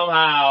just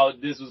somehow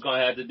this was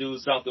going to have to do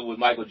something with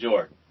Michael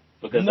Jordan.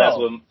 Because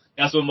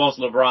that's what most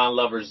LeBron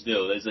lovers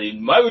do. They say,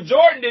 Michael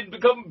Jordan didn't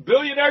become a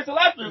billionaire until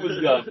after he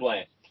was done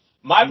playing.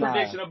 My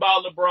prediction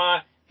about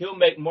LeBron, he'll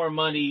make more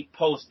money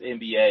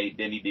post-NBA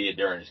than he did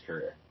during his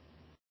career.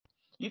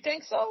 You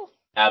think so?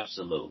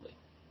 Absolutely.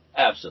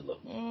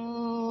 Absolutely.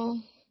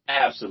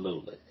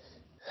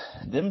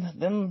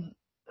 Them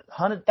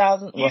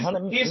 100,000,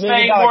 $100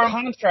 million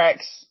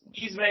contracts.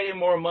 He's making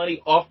more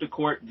money off the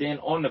court than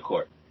on the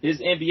court.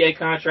 His NBA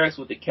contracts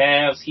with the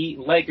Cavs, Heat,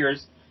 and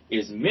Lakers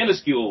is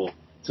minuscule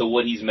to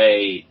what he's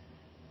made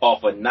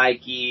off of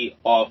Nike,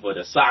 off of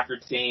the soccer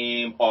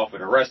team, off of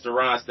the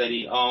restaurants that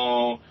he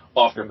owned,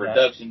 off the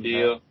production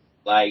deal.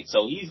 Like,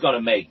 so he's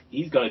gonna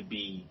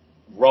be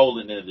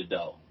rolling into the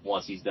dough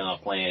once he's done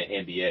playing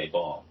NBA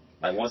ball.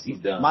 Like, once he's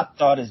done. My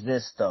thought is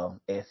this, though.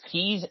 If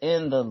he's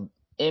in the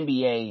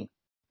NBA,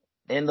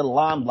 in the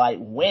limelight,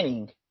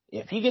 winning,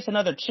 if he gets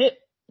another chip,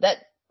 that,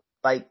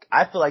 like,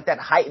 I feel like that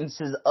heightens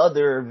his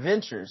other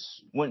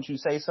ventures. Wouldn't you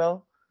say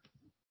so?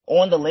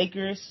 On the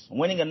Lakers,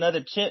 winning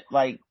another chip,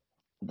 like,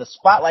 the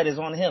spotlight is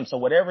on him. So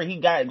whatever he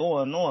got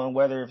going on,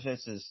 whether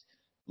it's his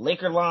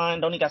Laker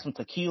line, don't he got some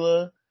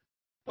tequila?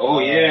 Oh,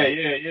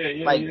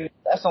 yeah. Like,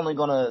 that's only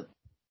gonna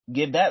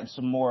give that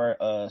some more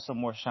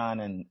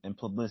shine and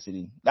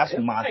publicity. That's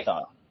my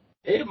thought.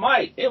 It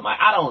might.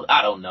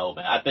 I don't know,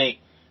 man. I think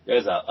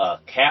there's a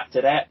cap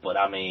to that, but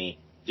I mean,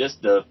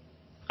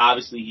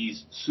 obviously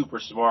he's super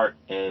smart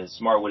and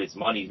smart with his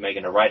money. He's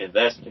making the right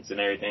investments and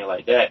everything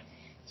like that.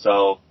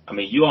 So, I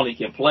mean, you only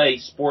can play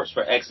sports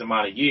for X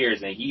amount of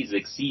years, and he's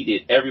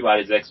exceeded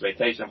everybody's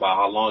expectation about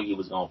how long he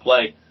was going to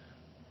play.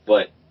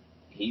 But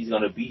he's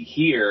going to be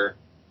here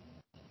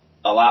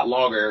a lot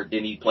longer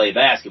than he played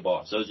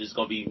basketball. So it's just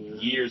going to be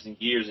years and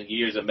years and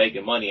years of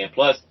making money. And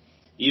plus,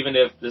 even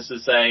if this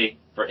is, say,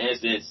 for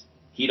instance,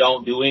 he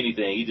don't do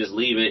anything, he just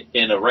leave it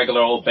in a regular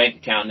old bank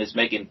account and it's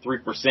making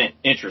 3%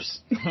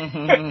 interest.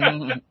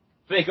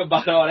 Think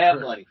about all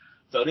that money.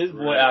 So this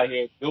boy out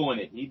here doing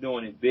it. He's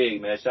doing it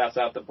big, man. Shouts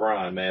out to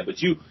Brian, man.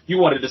 But you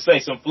wanted to say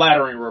some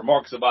flattering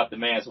remarks about the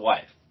man's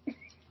wife.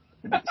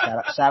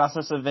 Shout out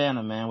to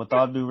Savannah, man. With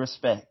all due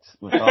respect.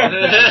 With all due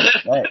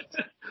respect.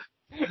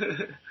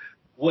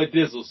 What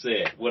Dizzle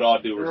said, with all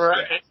due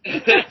respect.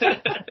 Right.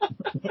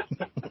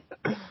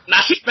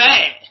 Now she's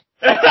bad.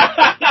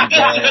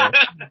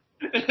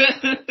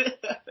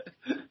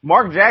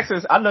 Mark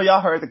Jackson, I know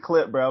y'all heard the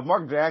clip, bro.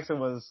 Mark Jackson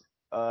was,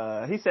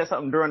 he said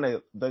something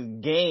during the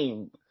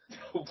game,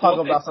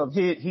 talking about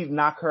something. He'd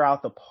knock her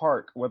out the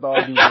park, with all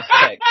due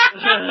respect.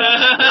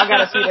 I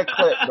gotta see the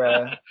clip,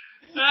 bro.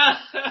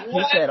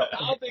 He said, I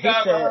don't think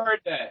I ever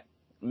heard that.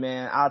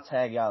 Man, I'll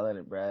tag y'all in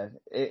it, bro.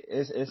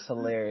 It's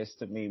hilarious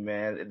to me,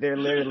 man. They're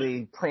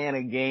literally playing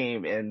a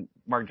game, and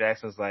Mark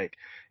Jackson's like,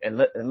 and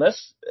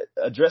let's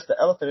address the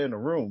elephant in the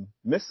room.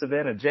 Miss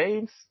Savannah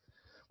James,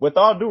 with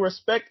all due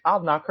respect,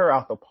 I'll knock her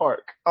out the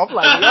park. I'm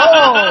like,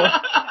 yo,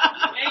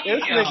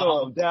 this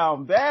nigga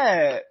down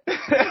bad.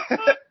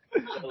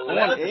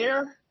 On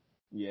air?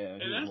 Yeah,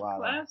 he's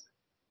wild.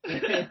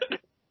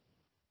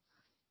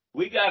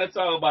 We gotta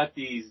talk about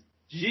these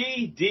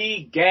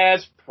GD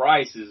gas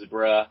prices,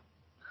 bruh.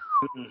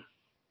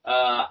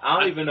 I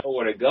don't even know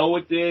where to go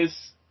with this.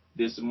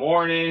 This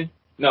morning,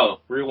 no,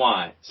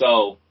 rewind.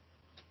 So,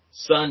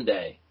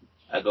 Sunday,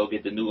 I go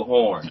get the new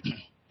horn.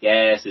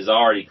 Gas is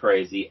already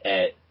crazy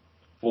at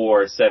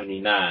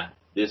 $4.79.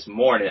 This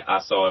morning, I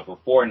saw it for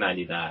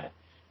 $4.99.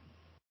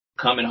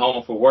 Coming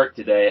home for work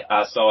today,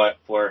 I saw it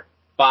for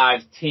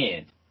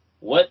 $5.10.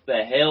 What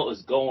the hell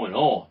is going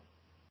on?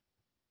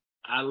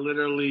 I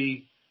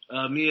literally,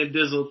 me and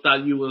Dizzle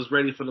thought you was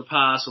ready for the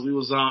pod, so we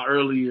was on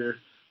earlier.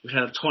 We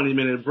had a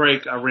 20-minute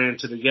break. I ran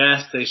to the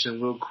gas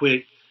station real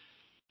quick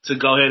to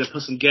go ahead and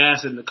put some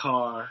gas in the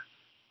car,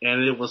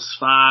 and it was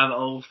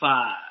 $5.05.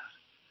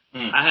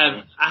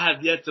 I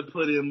have yet to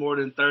put in more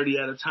than 30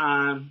 at a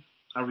time.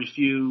 I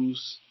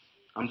refuse.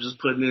 I'm just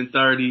putting in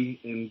 30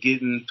 and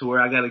getting to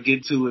where I got to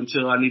get to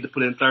until I need to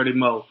put in 30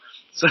 more.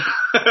 So,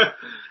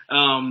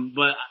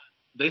 but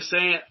they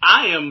saying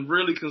I am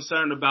really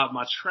concerned about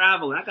my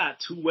travel. I got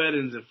 2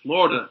 weddings in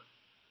Florida.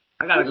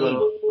 I got to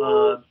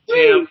go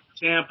to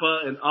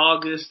Tampa in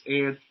August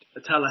and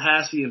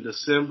Tallahassee in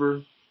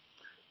December.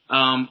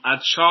 I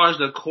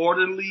charged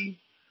accordingly,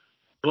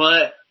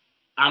 but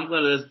I'm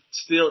going to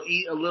still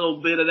eat a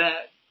little bit of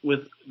that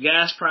with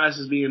gas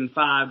prices being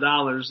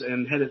 $5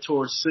 and headed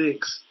towards $6.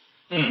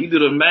 You do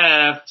the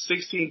math,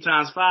 16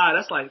 times 5,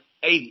 that's like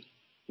 80.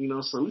 You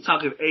know, so we're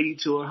talking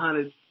 $80 to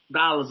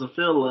 $100 a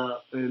fill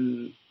up,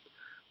 and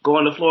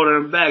going to Florida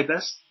and back,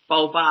 that's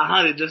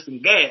 $400-500 just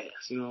in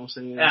gas. You know what I'm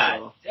saying?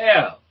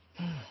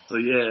 So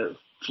yeah,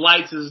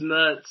 flights is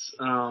nuts.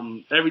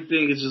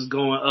 Everything is just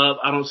going up.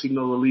 I don't see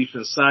no relief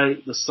in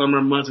sight. The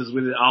summer months is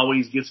when it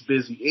always gets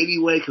busy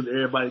anyway, because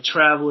everybody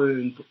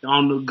traveling and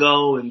on the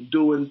go and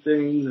doing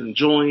things,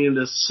 enjoying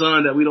the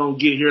sun that we don't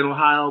get here in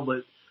Ohio,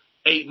 but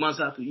 8 months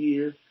out the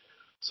year.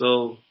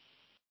 So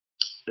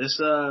it's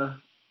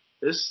not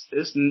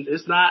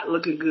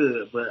looking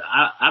good. But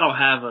I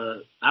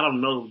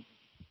don't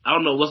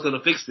know what's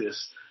gonna fix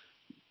this.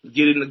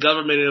 Getting the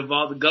government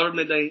involved. The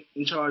government ain't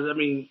in charge. I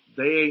mean,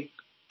 they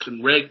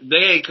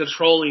ain't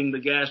controlling the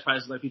gas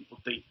prices like people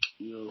think.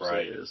 You know what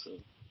I'm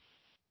saying?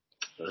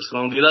 So it's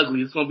gonna get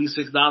ugly. It's gonna be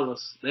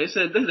 $6. They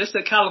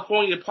said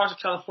California, parts of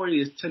California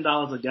is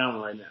 $10 a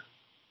gallon right now.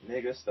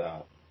 Nigga,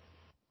 stop.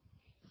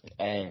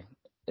 Hey,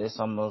 it's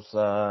almost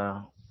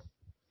the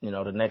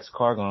next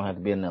car gonna have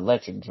to be an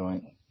electric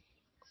joint.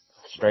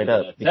 Straight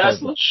up.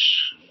 Tesla?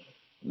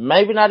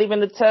 Maybe not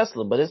even the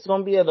Tesla, but it's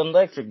gonna be an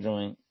electric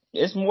joint.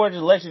 It's more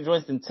electric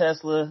joints than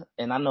Tesla,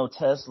 and I know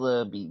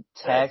Tesla be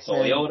taxing.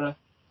 Toyota?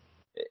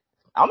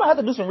 I'm gonna have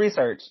to do some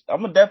research.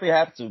 I'm gonna definitely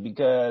have to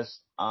because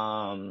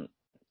the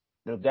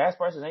gas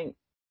prices ain't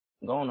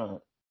gonna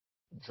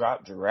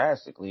drop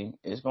drastically.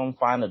 It's gonna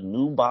find a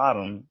new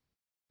bottom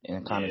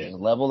and kind of just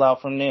level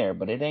out from there.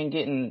 But it ain't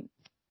getting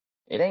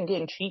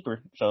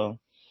cheaper. So,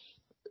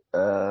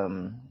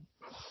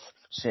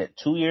 shit,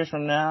 2 years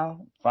from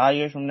now, 5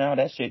 years from now,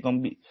 that shit gonna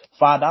be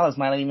 $5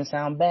 might not even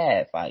sound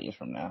bad 5 years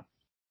from now.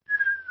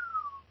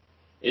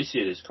 This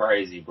shit is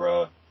crazy,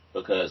 bro.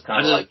 Because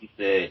kind of like you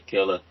said,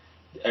 Killer,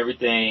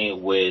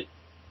 everything with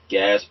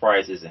gas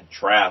prices and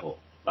travel.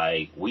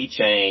 Like, we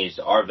changed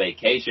our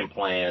vacation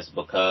plans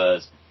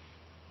because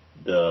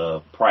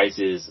the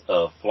prices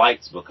of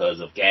flights because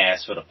of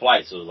gas for the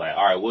flights. So it was like,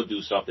 all right, we'll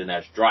do something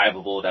that's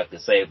drivable that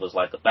could save us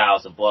like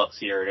 $1,000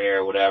 here or there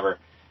or whatever.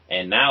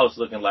 And now it's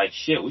looking like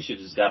shit. We should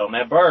just got on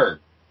that bird.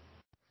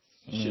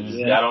 Should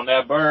just got on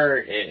that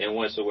bird and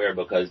went somewhere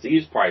because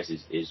these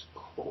prices is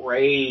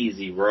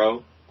crazy,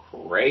 bro.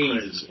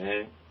 Crazy,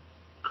 man.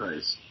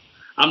 Crazy.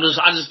 I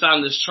just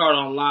found this chart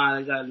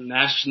online. I got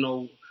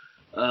national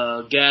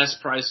gas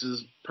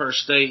prices per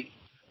state.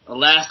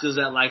 Alaska's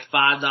at like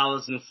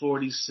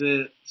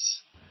 $5.40.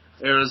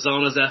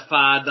 Arizona's at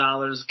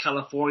 $5.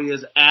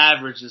 California's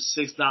average is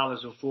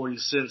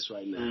 $6.40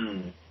 right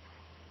now.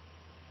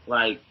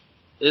 Like,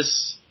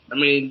 the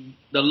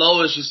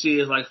lowest you see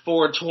is like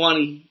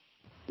 $4.20.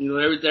 You know,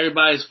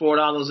 everybody's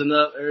 $4 and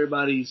up.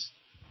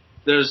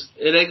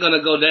 It ain't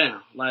gonna go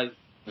down. Like,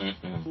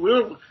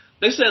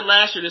 they said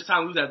last year this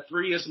time we was at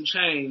 3 and some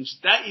change.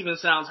 That even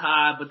sounds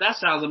high, but that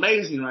sounds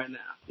amazing right now.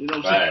 You know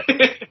what I'm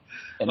saying?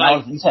 And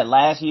like, you said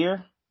last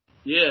year?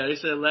 Yeah, they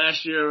said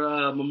last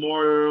year,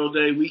 Memorial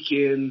Day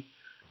weekend,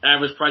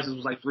 average prices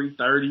was like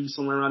 $3.30,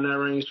 somewhere around that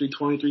range,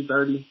 $3.20,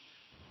 $3.30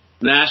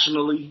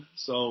 nationally.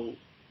 So,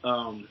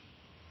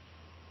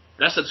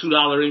 that's a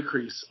 $2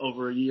 increase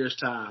over a year's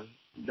time.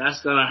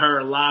 That's going to hurt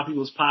a lot of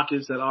people's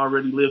pockets that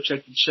already live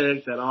check to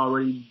check, that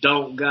already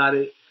don't got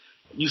it.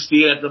 You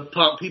see at the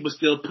pump, people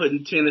still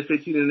putting 10 and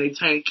 15 in their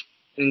tank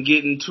and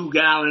getting 2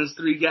 gallons,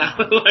 3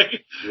 gallons.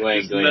 Like, you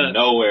ain't going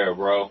nowhere,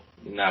 bro.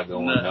 You're not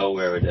going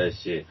nowhere with that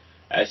shit.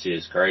 That shit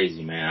is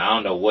crazy, man. I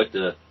don't know what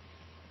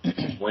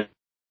when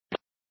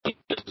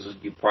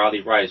you're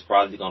probably right. It's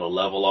probably going to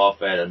level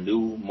off at a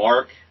new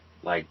mark,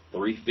 like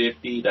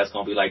 $3.50. That's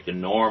going to be like the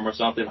norm or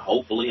something.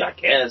 Hopefully, I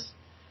guess.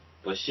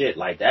 But shit,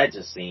 like that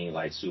just seemed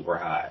like super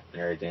high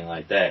and everything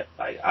like that.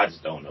 Like, I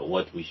just don't know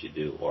what we should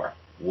do or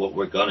what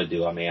we're going to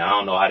do. I mean, I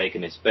don't know how they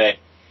can expect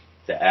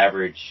the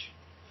average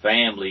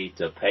family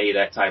to pay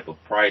that type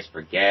of price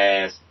for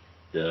gas.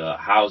 The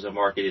housing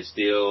market is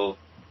still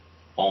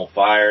on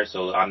fire.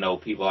 So I know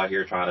people out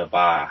here trying to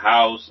buy a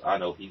house. I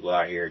know people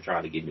out here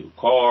trying to get new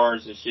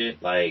cars and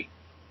shit. Like,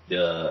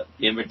 the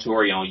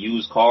inventory on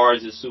used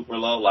cars is super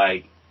low.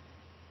 Like,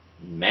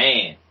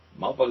 man,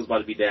 motherfuckers about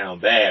to be down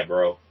bad,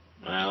 bro.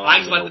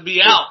 Bike's about to be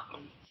out.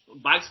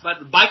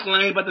 Bike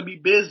lane about to be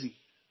busy.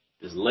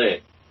 It's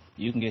lit.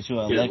 You can get you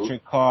an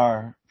electric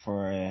car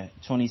for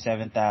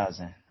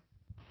 $27,000.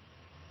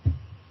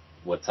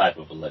 What type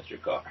of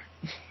electric car?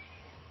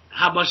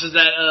 How much does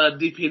that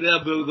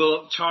DP&L bill go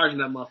up charging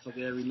that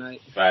motherfucker every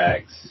night?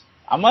 Facts.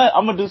 I'm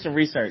gonna do some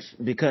research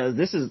because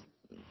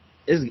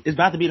it's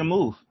about to be the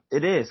move.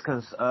 It is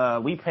because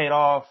we paid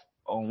off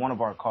on one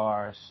of our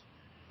cars,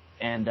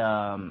 and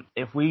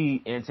if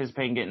we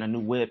anticipate getting a new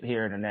whip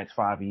here in the next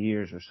 5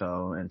 years or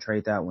so and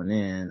trade that one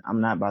in,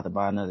 I'm not about to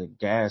buy another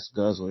gas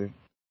guzzler.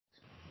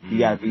 You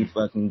gotta be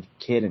fucking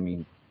kidding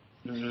me.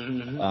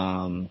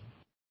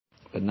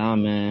 But nah,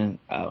 man,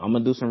 I'm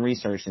gonna do some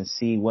research and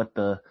see what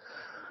the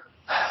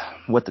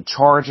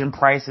charging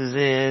prices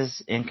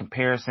is in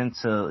comparison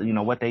to, you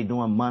know, what they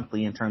doing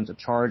monthly in terms of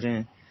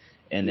charging,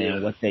 and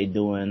then what they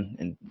doing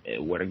and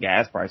where the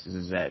gas prices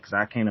is at. Because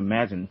I can't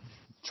imagine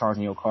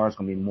charging your car is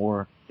gonna be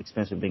more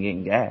expensive than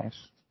getting gas,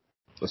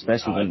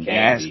 especially when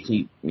gas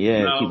keep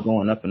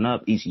going up and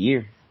up each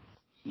year.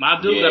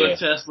 My dude got a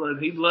Tesla and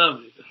he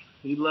loved it.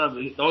 He loved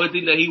it. The only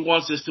thing that he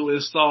wants is to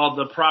install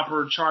the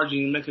proper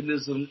charging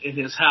mechanism in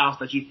his house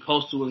that you're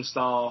supposed to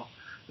install,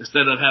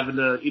 instead of having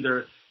to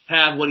either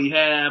have what he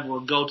have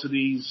or go to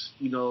these,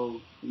 you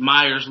know,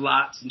 Myers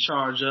lots and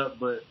charge up.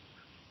 But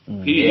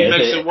he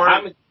makes it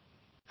work.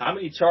 How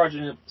many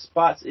charging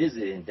spots is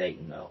it in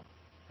Dayton though?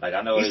 Like,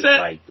 I know it's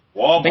like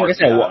Walmart. I think they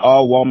said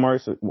all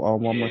Walmart's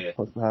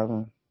supposed to have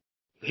them.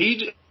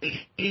 He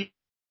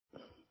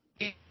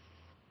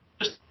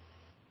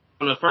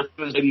on the first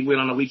maybe went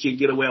on a weekend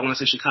getaway, I want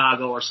to say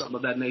Chicago or something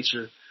of that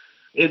nature.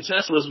 In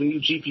Teslas, when you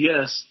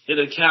GPS, it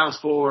accounts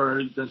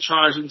for the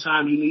charging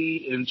time you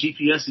need, and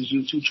GPS is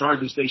you 2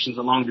 charging stations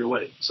along your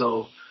way.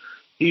 So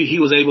he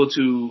was able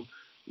to,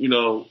 you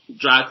know,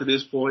 drive to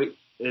this point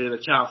and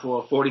account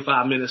for a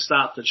 45-minute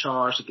stop to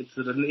charge to get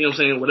to the, you know what I'm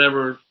saying,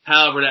 whatever,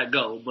 however that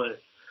go. But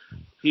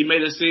he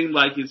made it seem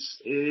like it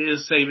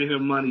is saving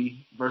him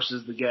money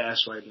versus the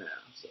gas right now.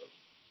 So.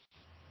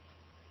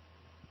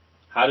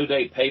 How do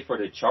they pay for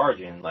the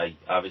charging? Like,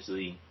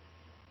 obviously,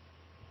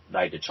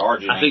 like the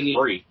charging ain't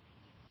free.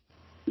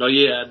 No,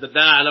 yeah,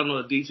 I don't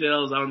know the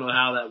details. I don't know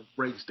how that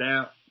breaks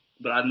down,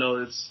 but I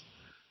know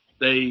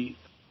they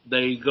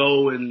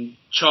go and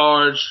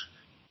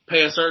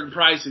pay a certain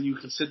price, and you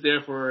can sit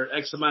there for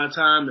X amount of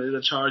time, and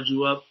it'll charge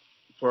you up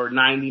for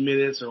 90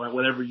 minutes or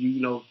whatever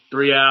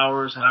 3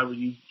 hours, however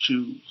you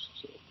choose.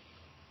 So.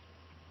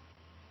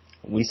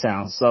 We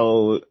sound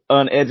so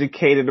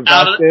uneducated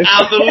about this.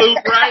 Out the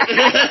loop,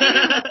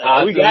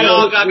 right? we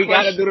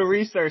gotta do the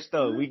research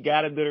though. We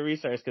gotta do the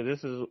research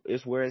because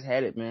it's where it's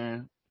headed,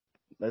 man.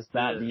 Let's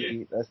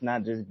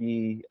not just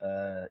be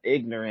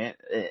ignorant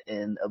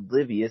and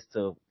oblivious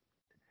to.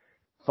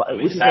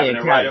 It's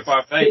happening right in front of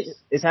our face.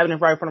 It's happening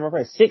right in front of our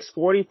face.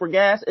 $6.40 for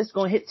gas. It's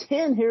gonna hit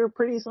 10 here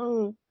pretty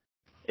soon.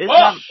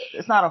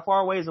 It's not a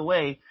far ways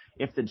away.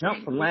 If the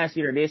jump from last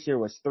year to this year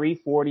was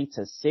 $3.40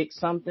 to $6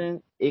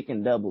 something, it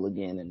can double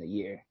again in a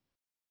year.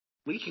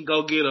 We can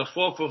go get a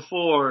 4 for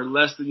 $4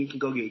 less than you can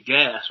go get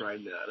gas right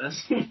now.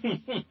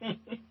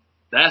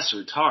 That's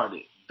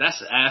retarded.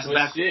 That's ass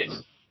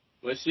backwards.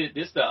 But shit,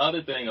 this the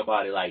other thing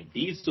about it. Like,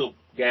 diesel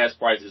gas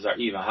prices are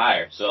even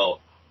higher. So,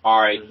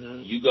 all right,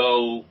 you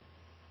go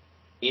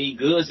any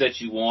goods that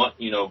you want,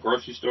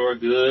 grocery store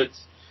goods,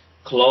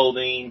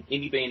 clothing,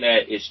 anything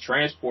that is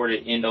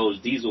transported in those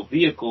diesel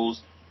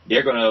vehicles,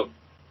 they're going to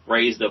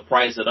raise the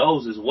price of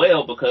those as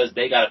well because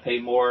they got to pay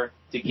more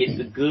to get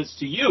the goods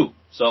to you.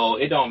 So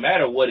it don't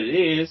matter what it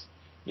is.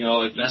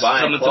 If you're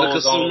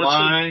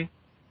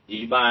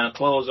buying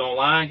clothes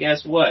online,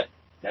 guess what?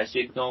 That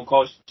shit's going to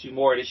cost you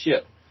more to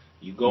ship.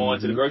 You go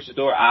into the grocery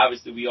store,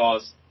 obviously we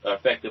all are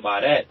affected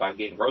by that, by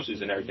getting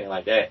groceries and everything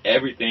like that.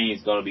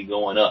 Everything's going to be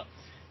going up.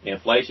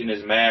 Inflation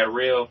is mad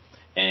real,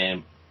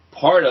 and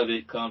part of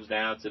it comes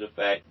down to the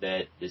fact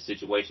that the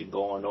situation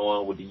going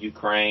on with the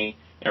Ukraine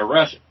and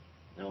Russia.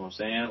 You know what I'm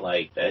saying?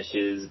 Like, that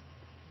shit is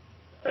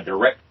a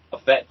direct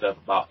effect of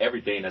about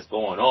everything that's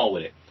going on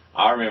with it.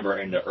 I remember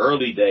in the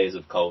early days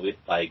of COVID,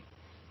 like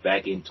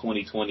back in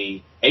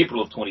 2020,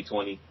 April of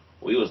 2020,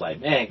 we was like,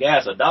 man,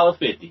 gas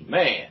 $1.50.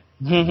 Man,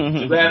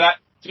 too bad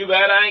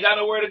I ain't got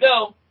nowhere to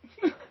go.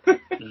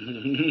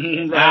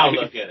 Now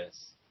look at us.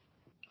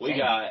 We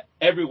got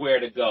everywhere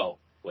to go,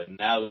 but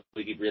now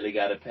we really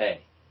got to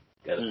pay.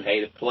 Got to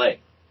pay to play.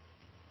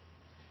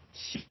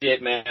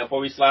 Shit, man. Before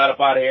we slide up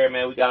out of here,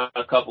 man, we got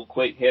a couple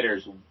quick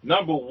hitters.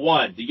 Number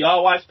one, do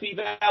y'all watch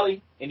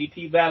P-Valley? Any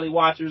P-Valley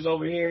watchers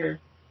over here?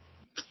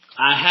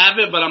 I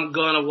haven't, but I'm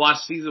going to watch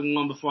season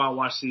 1 before I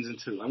watch season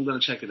 2. I'm going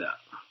to check it out.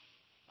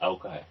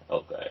 Okay.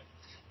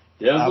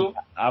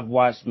 I've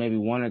watched maybe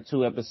 1 or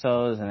 2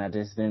 episodes, and I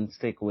just didn't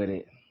stick with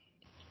it.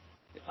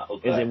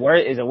 Okay. Is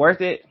it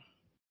worth it?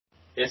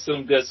 It's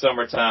some good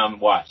summertime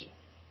watching.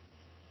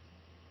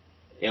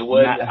 I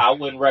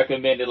wouldn't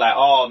recommend it like,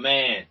 oh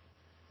man,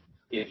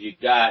 if you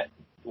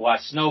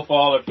watch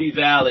Snowfall or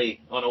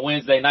P-Valley on a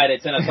Wednesday night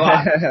at 10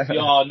 o'clock, you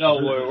all know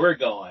where we're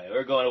going.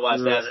 We're going to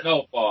watch that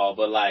Snowfall.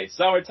 But like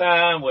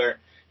summertime where,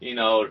 you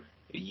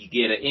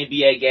get an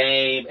NBA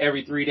game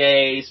every 3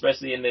 days,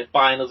 especially in the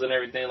finals and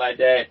everything like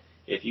that,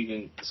 if you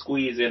can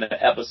squeeze in an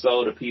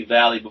episode of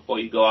P-Valley before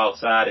you go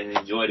outside and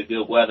enjoy the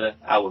good weather,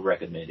 I would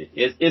recommend it.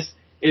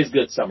 It's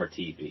good summer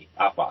TV.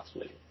 I fox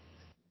with it.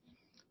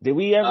 Did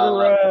we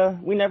ever?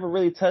 We never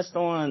really touched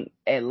on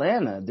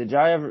Atlanta. Did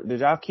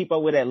y'all keep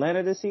up with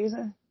Atlanta this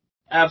season?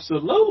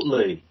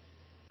 Absolutely.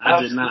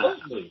 I did not.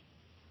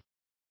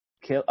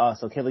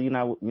 So Killer, you're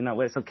not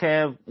with it. So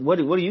Kev, what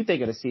do you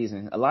think of the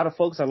season? A lot of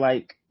folks are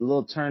like a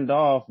little turned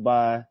off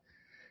by,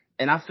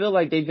 and I feel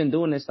like they've been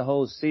doing this the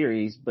whole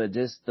series, but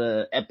just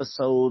the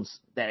episodes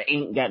that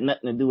ain't got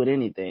nothing to do with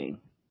anything.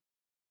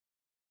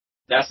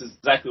 That's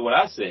exactly what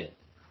I said.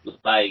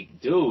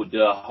 Like, dude,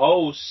 the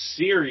whole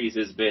series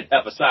has been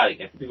episodic.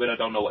 And for people that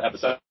don't know what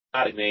episodic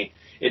means,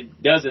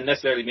 it doesn't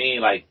necessarily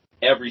mean like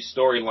every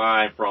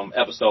storyline from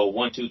episode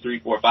 1, 2, 3,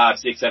 4, 5,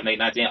 6, 7, 8,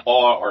 9, 10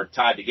 all are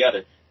tied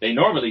together. They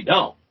normally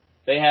don't.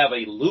 They have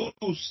a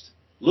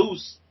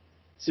loose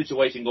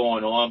situation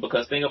going on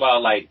because think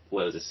about like,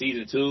 what was it,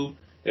 season 2?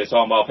 They're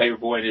talking about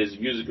Paperboy and his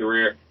music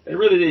career. They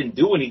really didn't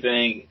do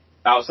anything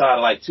outside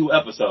of like 2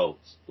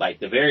 episodes. Like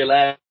the very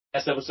last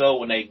episode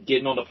when they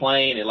getting on the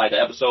plane and like an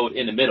episode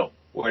in the middle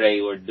where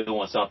they were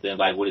doing something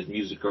like with his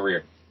music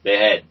career. They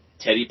had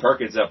Teddy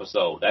Perkins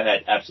episode. That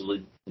had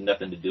absolutely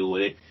nothing to do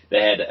with it.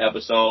 They had the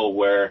episode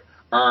where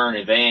Ern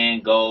and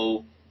Van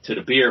go to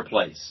the beer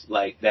place.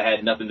 Like that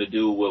had nothing to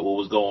do with what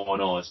was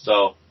going on.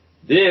 So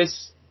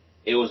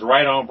it was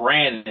right on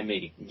brand to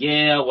me.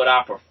 Yeah, would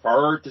I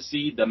prefer to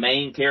see the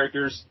main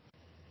characters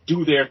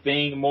do their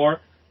thing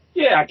more?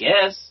 Yeah, I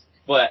guess.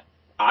 But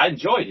I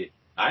enjoyed it.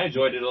 I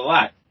enjoyed it a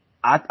lot.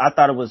 I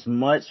thought it was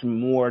much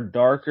more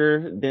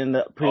darker than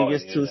the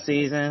previous 2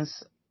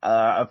 seasons.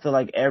 I feel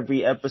like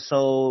every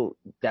episode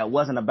that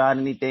wasn't about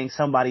anything,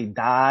 somebody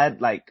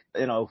died, like,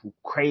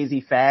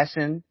 crazy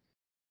fashion.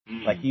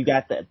 Like, you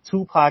got the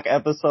Tupac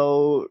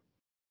episode.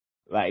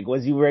 Like,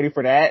 was you ready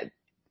for that?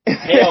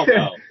 Hell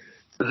no.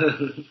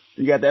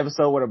 You got the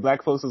episode where the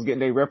black folks was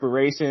getting their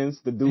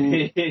reparations. The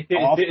dude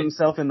offed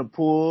himself in the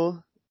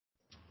pool.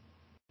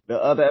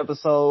 The other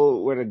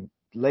episode where the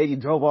lady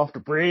drove off the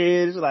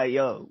bridge. Like,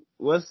 yo,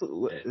 is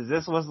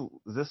this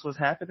what's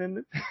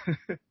happening?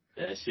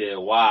 That shit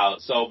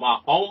wild. So my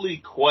only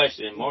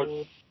question,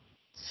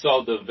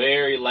 so the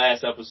very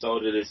last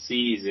episode of the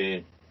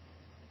season,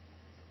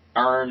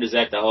 Earn is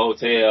at the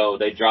hotel.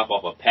 They drop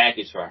off a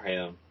package for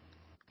him,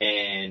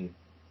 and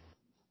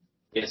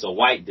it's a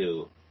white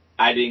dude.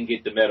 I didn't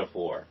get the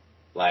metaphor.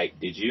 Like,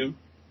 did you?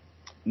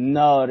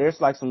 No,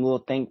 there's like some little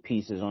think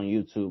pieces on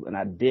YouTube, and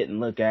I didn't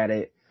look at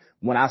it.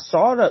 When I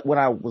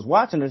was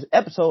watching this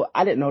episode,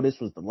 I didn't know this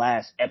was the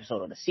last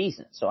episode of the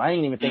season, so I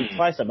didn't even think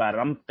twice about it.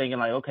 I'm thinking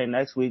like, okay,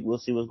 next week we'll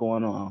see what's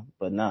going on.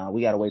 But nah,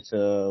 we gotta wait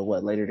till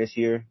later this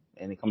year,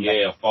 and it comes back.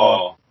 Yeah,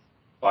 fall,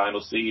 final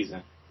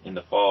season in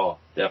the fall.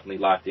 Definitely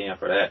locked in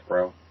for that,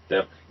 bro.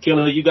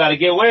 Killer, you gotta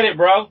get with it,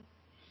 bro.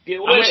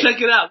 I'm gonna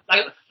check it out.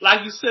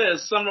 Like you said,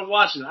 summer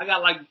watching. I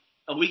got like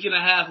a week and a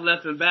half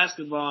left in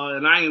basketball,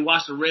 and I ain't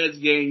watched the Reds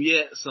game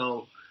yet,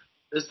 so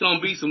it's gonna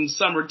be some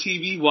summer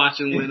TV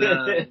watching when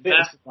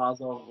basketball's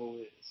over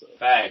with. So.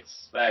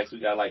 Facts. We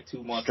got like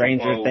 2 months.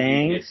 Stranger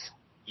Things.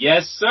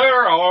 Yes,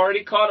 sir.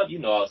 Already caught up. You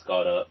know I was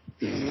caught up.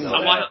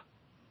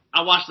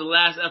 I watched the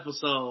last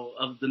episode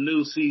of the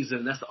new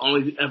season. That's the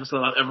only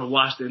episode I've ever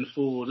watched in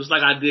full. Just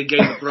like I did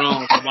Game of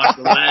Thrones. I watched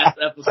the last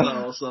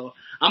episode. So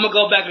I'm going to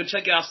go back and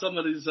check out some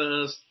of these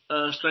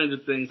Stranger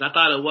Things. I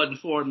thought it wasn't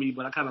for me,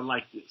 but I kind of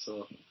liked it.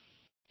 So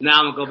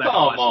now I'm going to go back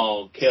and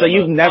watch it. So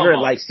you've never,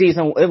 like,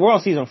 we're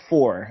on season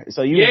 4.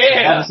 So you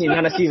haven't seen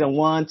none of season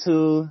 1,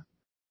 2?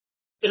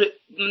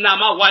 Now,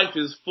 my wife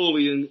is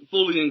fully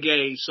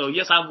engaged. So,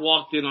 yes, I've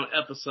walked in on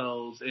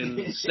episodes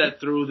and sat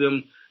through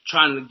them,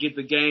 trying to get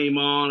the game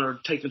on or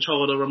take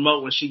control of the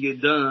remote when she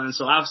get done.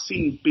 So I've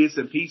seen bits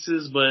and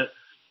pieces, but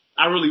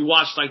I really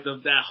watched like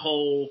that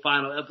whole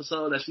final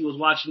episode that she was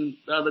watching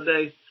the other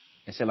day.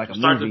 It said like a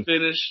start movie. to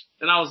finish.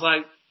 And I was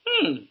like,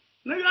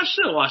 maybe I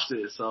should watch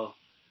this. So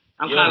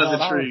I'm kind of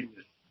intrigued.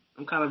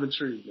 I'm kind of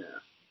intrigued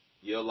now.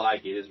 You'll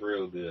like it. It's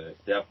real good.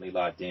 Definitely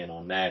locked in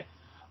on that.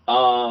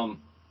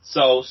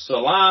 So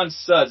Solange's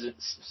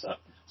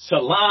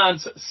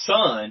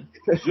son,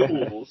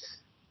 Jules,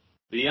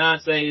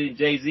 Beyonce and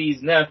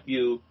Jay-Z's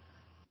nephew,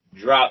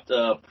 dropped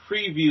a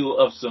preview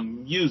of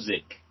some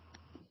music.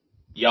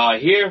 Y'all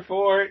here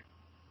for it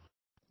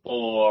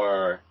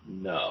or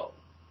no?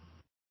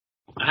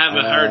 I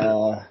haven't heard it.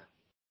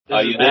 Oh,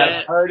 you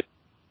haven't heard it?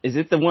 Is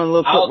it the one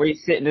little clip where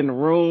he's sitting in the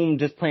room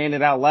just playing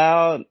it out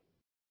loud?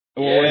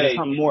 Or is it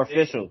something more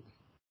official?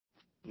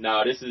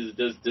 No, this is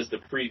just a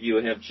preview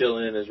of him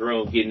chilling in his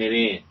room, getting it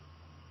in.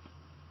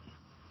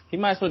 He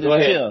might as well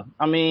just chill.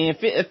 I mean,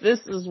 if this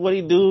is what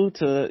he do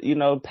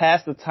to,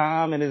 pass the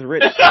time in his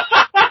rich,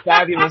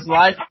 fabulous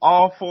life,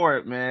 all for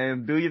it,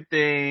 man. Do your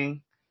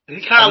thing.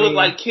 He kind of look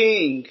like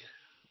King.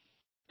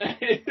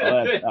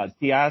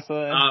 T.I.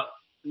 son?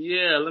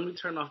 Yeah, let me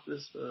turn off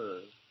this.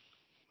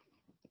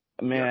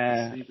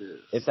 Man,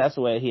 if that's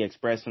the way he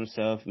expressed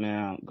himself,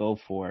 man, go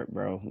for it,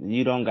 bro.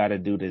 You don't gotta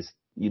do this.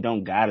 You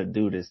don't gotta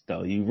do this,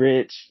 though. You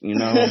rich,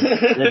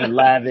 living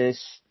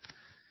lavish.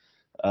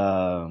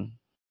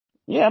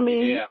 Yeah, I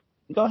mean,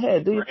 go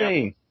ahead, do your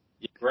thing.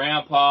 Your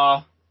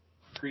grandpa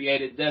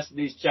created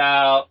Destiny's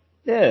Child.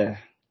 Yeah.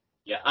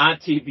 Your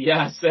auntie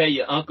Beyonce,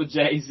 your uncle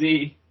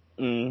Jay-Z.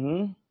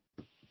 Mm-hmm.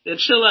 Yeah,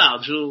 chill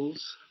out,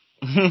 Jules.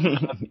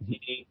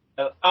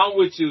 I'm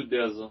with you,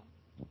 Dizzle.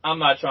 I'm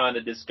not trying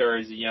to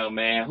discourage the young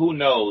man. Who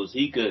knows?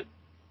 He could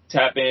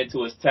tap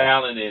into his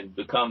talent and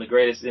become the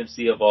greatest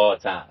MC of all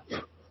time.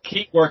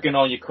 Keep working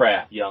on your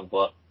craft, young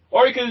buck.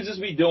 Or he could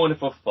just be doing it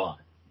for fun.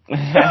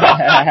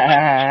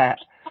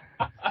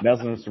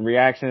 That's some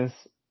reactions.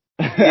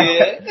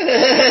 Yeah.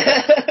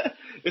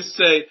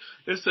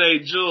 It's say,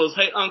 Jules,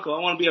 hey uncle, I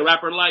want to be a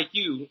rapper like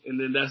you. And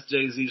then that's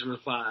Jay-Z's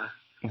reply.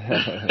 Now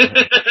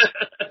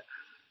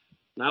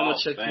I'm going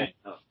to check him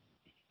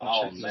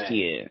out. Man.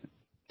 Yeah.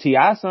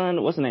 T.I.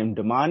 son, what's his name?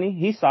 Damani?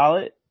 He's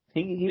solid.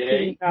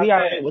 He out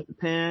there with the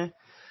pen.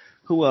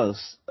 Who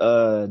else?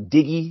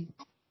 Diggy.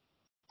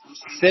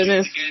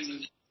 Simmons.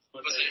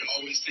 But they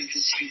always think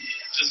it's sweet.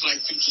 Just like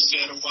Future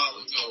said a while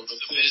ago, the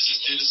feds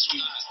just did a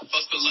sweep.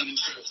 Plus the London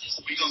trip.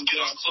 We gonna get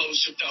our clothes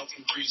shipped out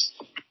from Greece.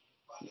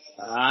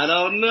 I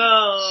don't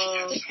know.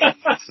 Oh,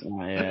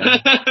 yeah.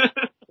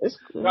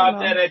 Drop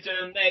that at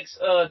your next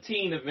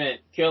teen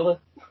event, Killer.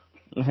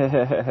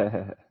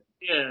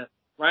 Yeah.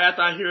 Right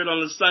after I hear it on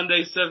the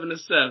Sunday 7 to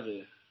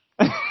 7.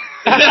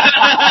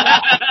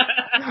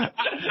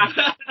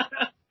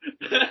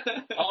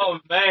 Oh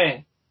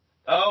man.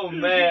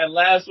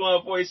 Last one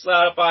before we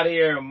slide up out of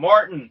here.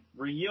 Martin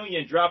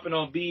reunion dropping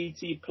on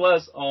BET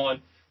Plus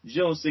on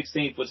June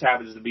 16th, which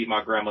happens to be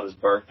my grandmother's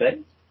birthday.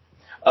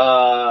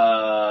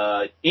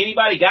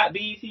 Anybody got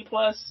BET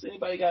Plus?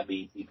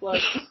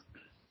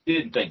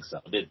 Didn't think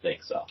so.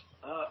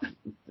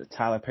 The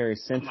Tyler Perry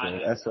Central.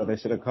 That's what they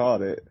should have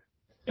called it.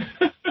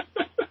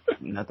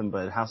 Nothing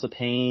but House of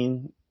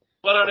Pain.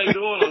 What are they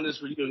doing on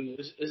this reunion?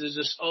 Is it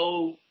just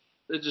old?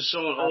 They're just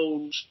showing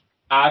old.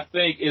 I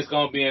think it's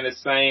going to be in the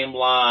same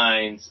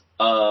lines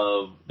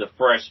of the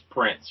Fresh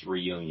Prince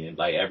reunion.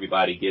 Like,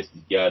 everybody gets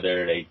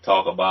together, they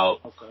talk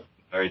about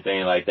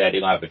everything like that.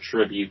 They're going to have a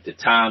tribute to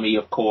Tommy,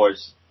 of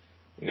course.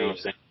 You know what I'm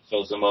saying?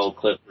 show some old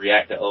clips,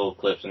 react to old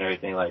clips and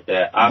everything like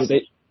that.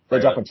 They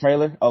drop a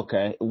trailer?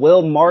 Okay.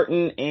 Will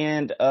Martin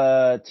and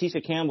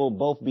Tisha Campbell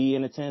both be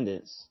in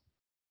attendance?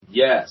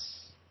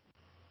 Yes.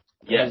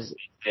 Yes.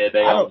 Yeah, they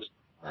are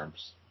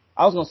terms.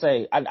 I was gonna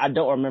say I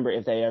don't remember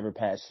if they ever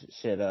patched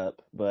shit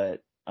up,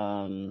 but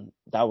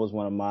that was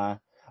one of my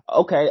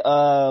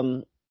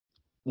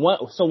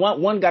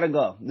one gotta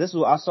go.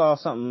 I saw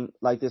something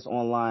like this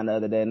online the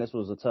other day, and this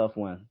was a tough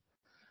one.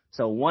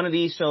 So one of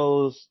these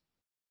shows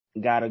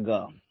gotta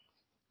go.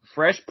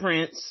 Fresh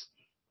Prince,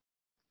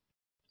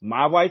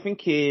 My Wife and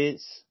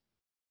Kids,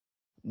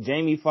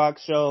 Jamie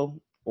Foxx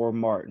Show, or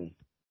Martin?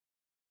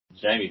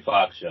 Jamie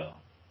Foxx Show.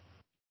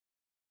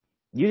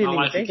 You didn't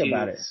even think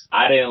about it.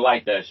 I didn't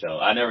like that show.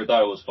 I never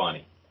thought it was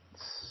funny.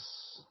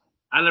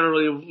 I never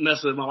really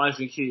messed with My Wife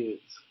and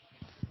Kids.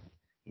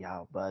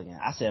 Y'all bugging.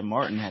 I said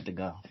Martin had to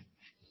go.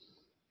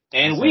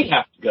 And we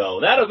have to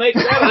go. That'll make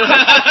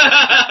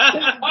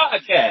that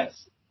podcast.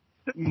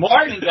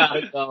 Martin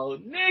gotta go.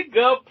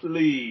 Nigga,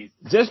 please.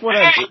 Just for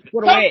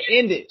the way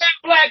it ended.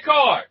 Black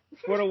card.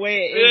 For the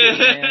way it ended,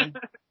 man.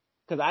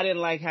 Because I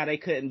didn't like how they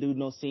couldn't do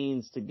no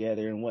scenes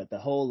together, and the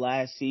whole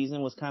last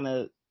season was kind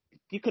of,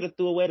 you could have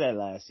threw away that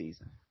last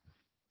season.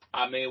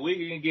 I mean,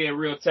 we can get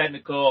real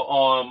technical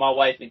on My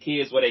Wife and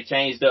Kids where they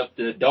changed up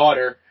the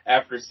daughter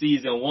after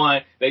season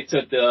 1. They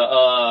took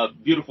the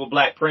beautiful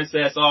black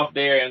princess off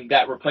there and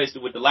replaced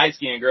it with the light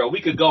skinned girl.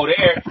 We could go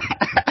there.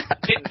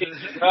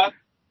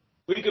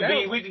 We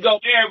could go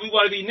there if we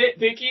want to be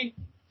nitpicky.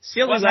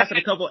 She only lasted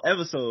a couple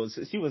episodes.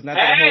 She was not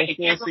that whole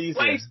full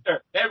season.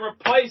 They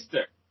replaced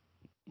her.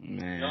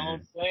 Man. You know what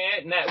I'm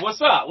saying? Now,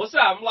 what's up?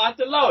 I'm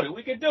locked and loaded.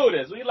 We can do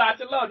this. We locked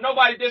and loaded.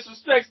 Nobody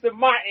disrespects the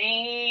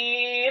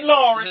Martin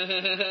Lawrence.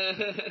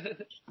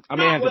 I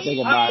may have to think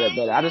about it,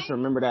 but I just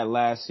remember that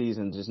last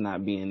season just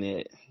not being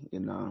it, you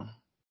know.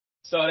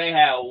 So they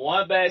had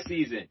one bad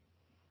season.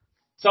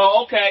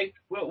 So, okay,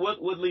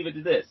 we'll leave it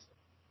to this.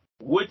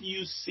 What do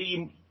you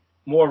see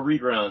more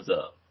reruns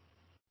of?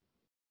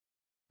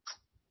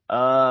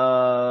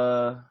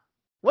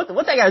 What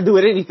that got to do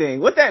with anything?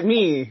 What that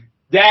mean?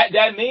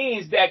 That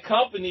means that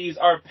companies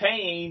are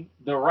paying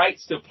the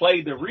rights to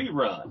play the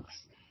reruns.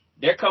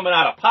 They're coming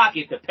out of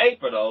pocket to pay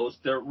for those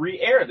to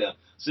re-air them.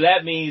 So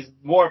that means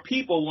more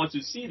people want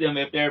to see them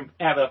if they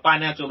have a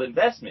financial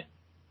investment.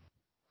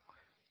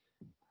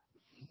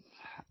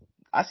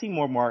 I see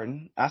more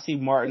Martin. I see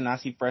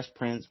Fresh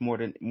Prince more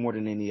than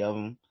any of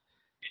them.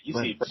 You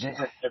see Fresh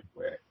Prince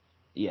everywhere.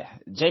 Yeah.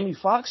 Jamie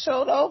Foxx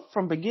show, though,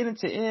 from beginning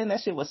to end,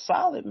 that shit was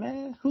solid,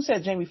 man. Who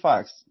said Jamie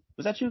Foxx?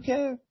 Was that you,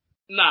 Kev?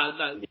 Nah,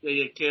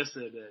 Kev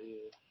said that,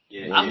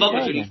 yeah. I love the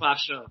Jamie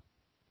Foxx show.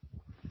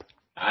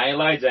 I ain't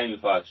like Jamie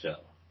Foxx show.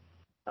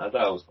 I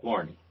thought it was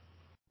corny.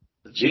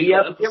 Did you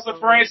ever get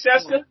with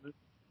Francesca?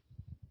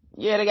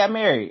 Yeah, they got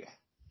married.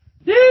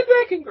 Did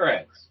they?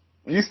 Congrats.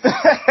 You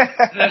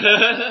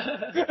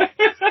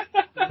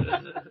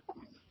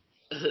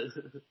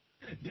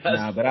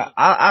Nah, but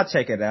I'll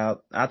check it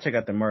out. I'll check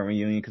out the Martin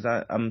reunion because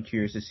I'm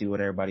curious to see what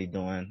everybody's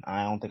doing.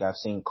 I don't think I've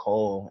seen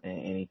Cole in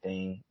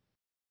anything.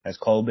 Has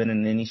Cole been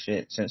in any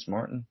shit since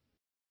Martin?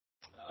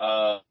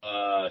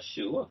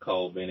 Shoot, what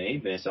Cole been in? He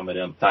been in some of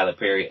them Tyler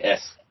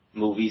Perry-esque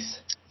movies.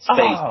 Is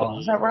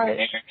that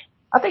right?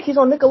 I think he's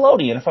on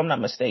Nickelodeon, if I'm not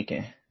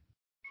mistaken.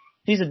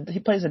 He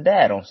plays a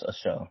dad on a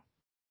show.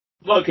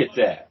 Look at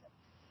that.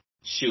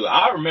 Shoot,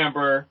 I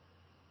remember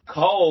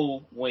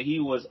Cole when he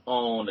was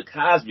on the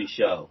Cosby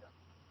Show,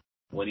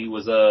 when he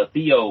was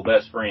Theo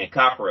best friend,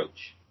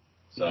 Cockroach.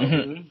 So,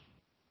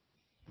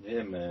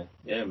 yeah, man.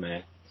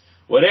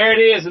 Well, there it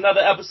is, another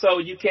episode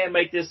You Can't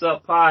Make This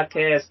Up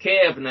podcast.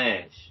 Kev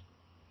Nash.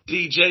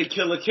 DJ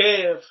Killer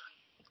Kev.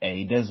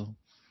 Hey, Dizzle.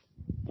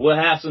 We'll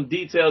have some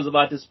details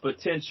about this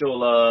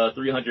potential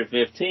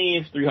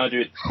 315th,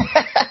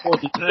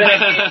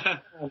 342nd.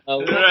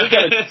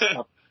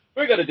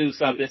 We're going to do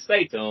something.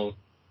 Stay tuned.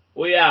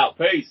 We out.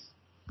 Peace.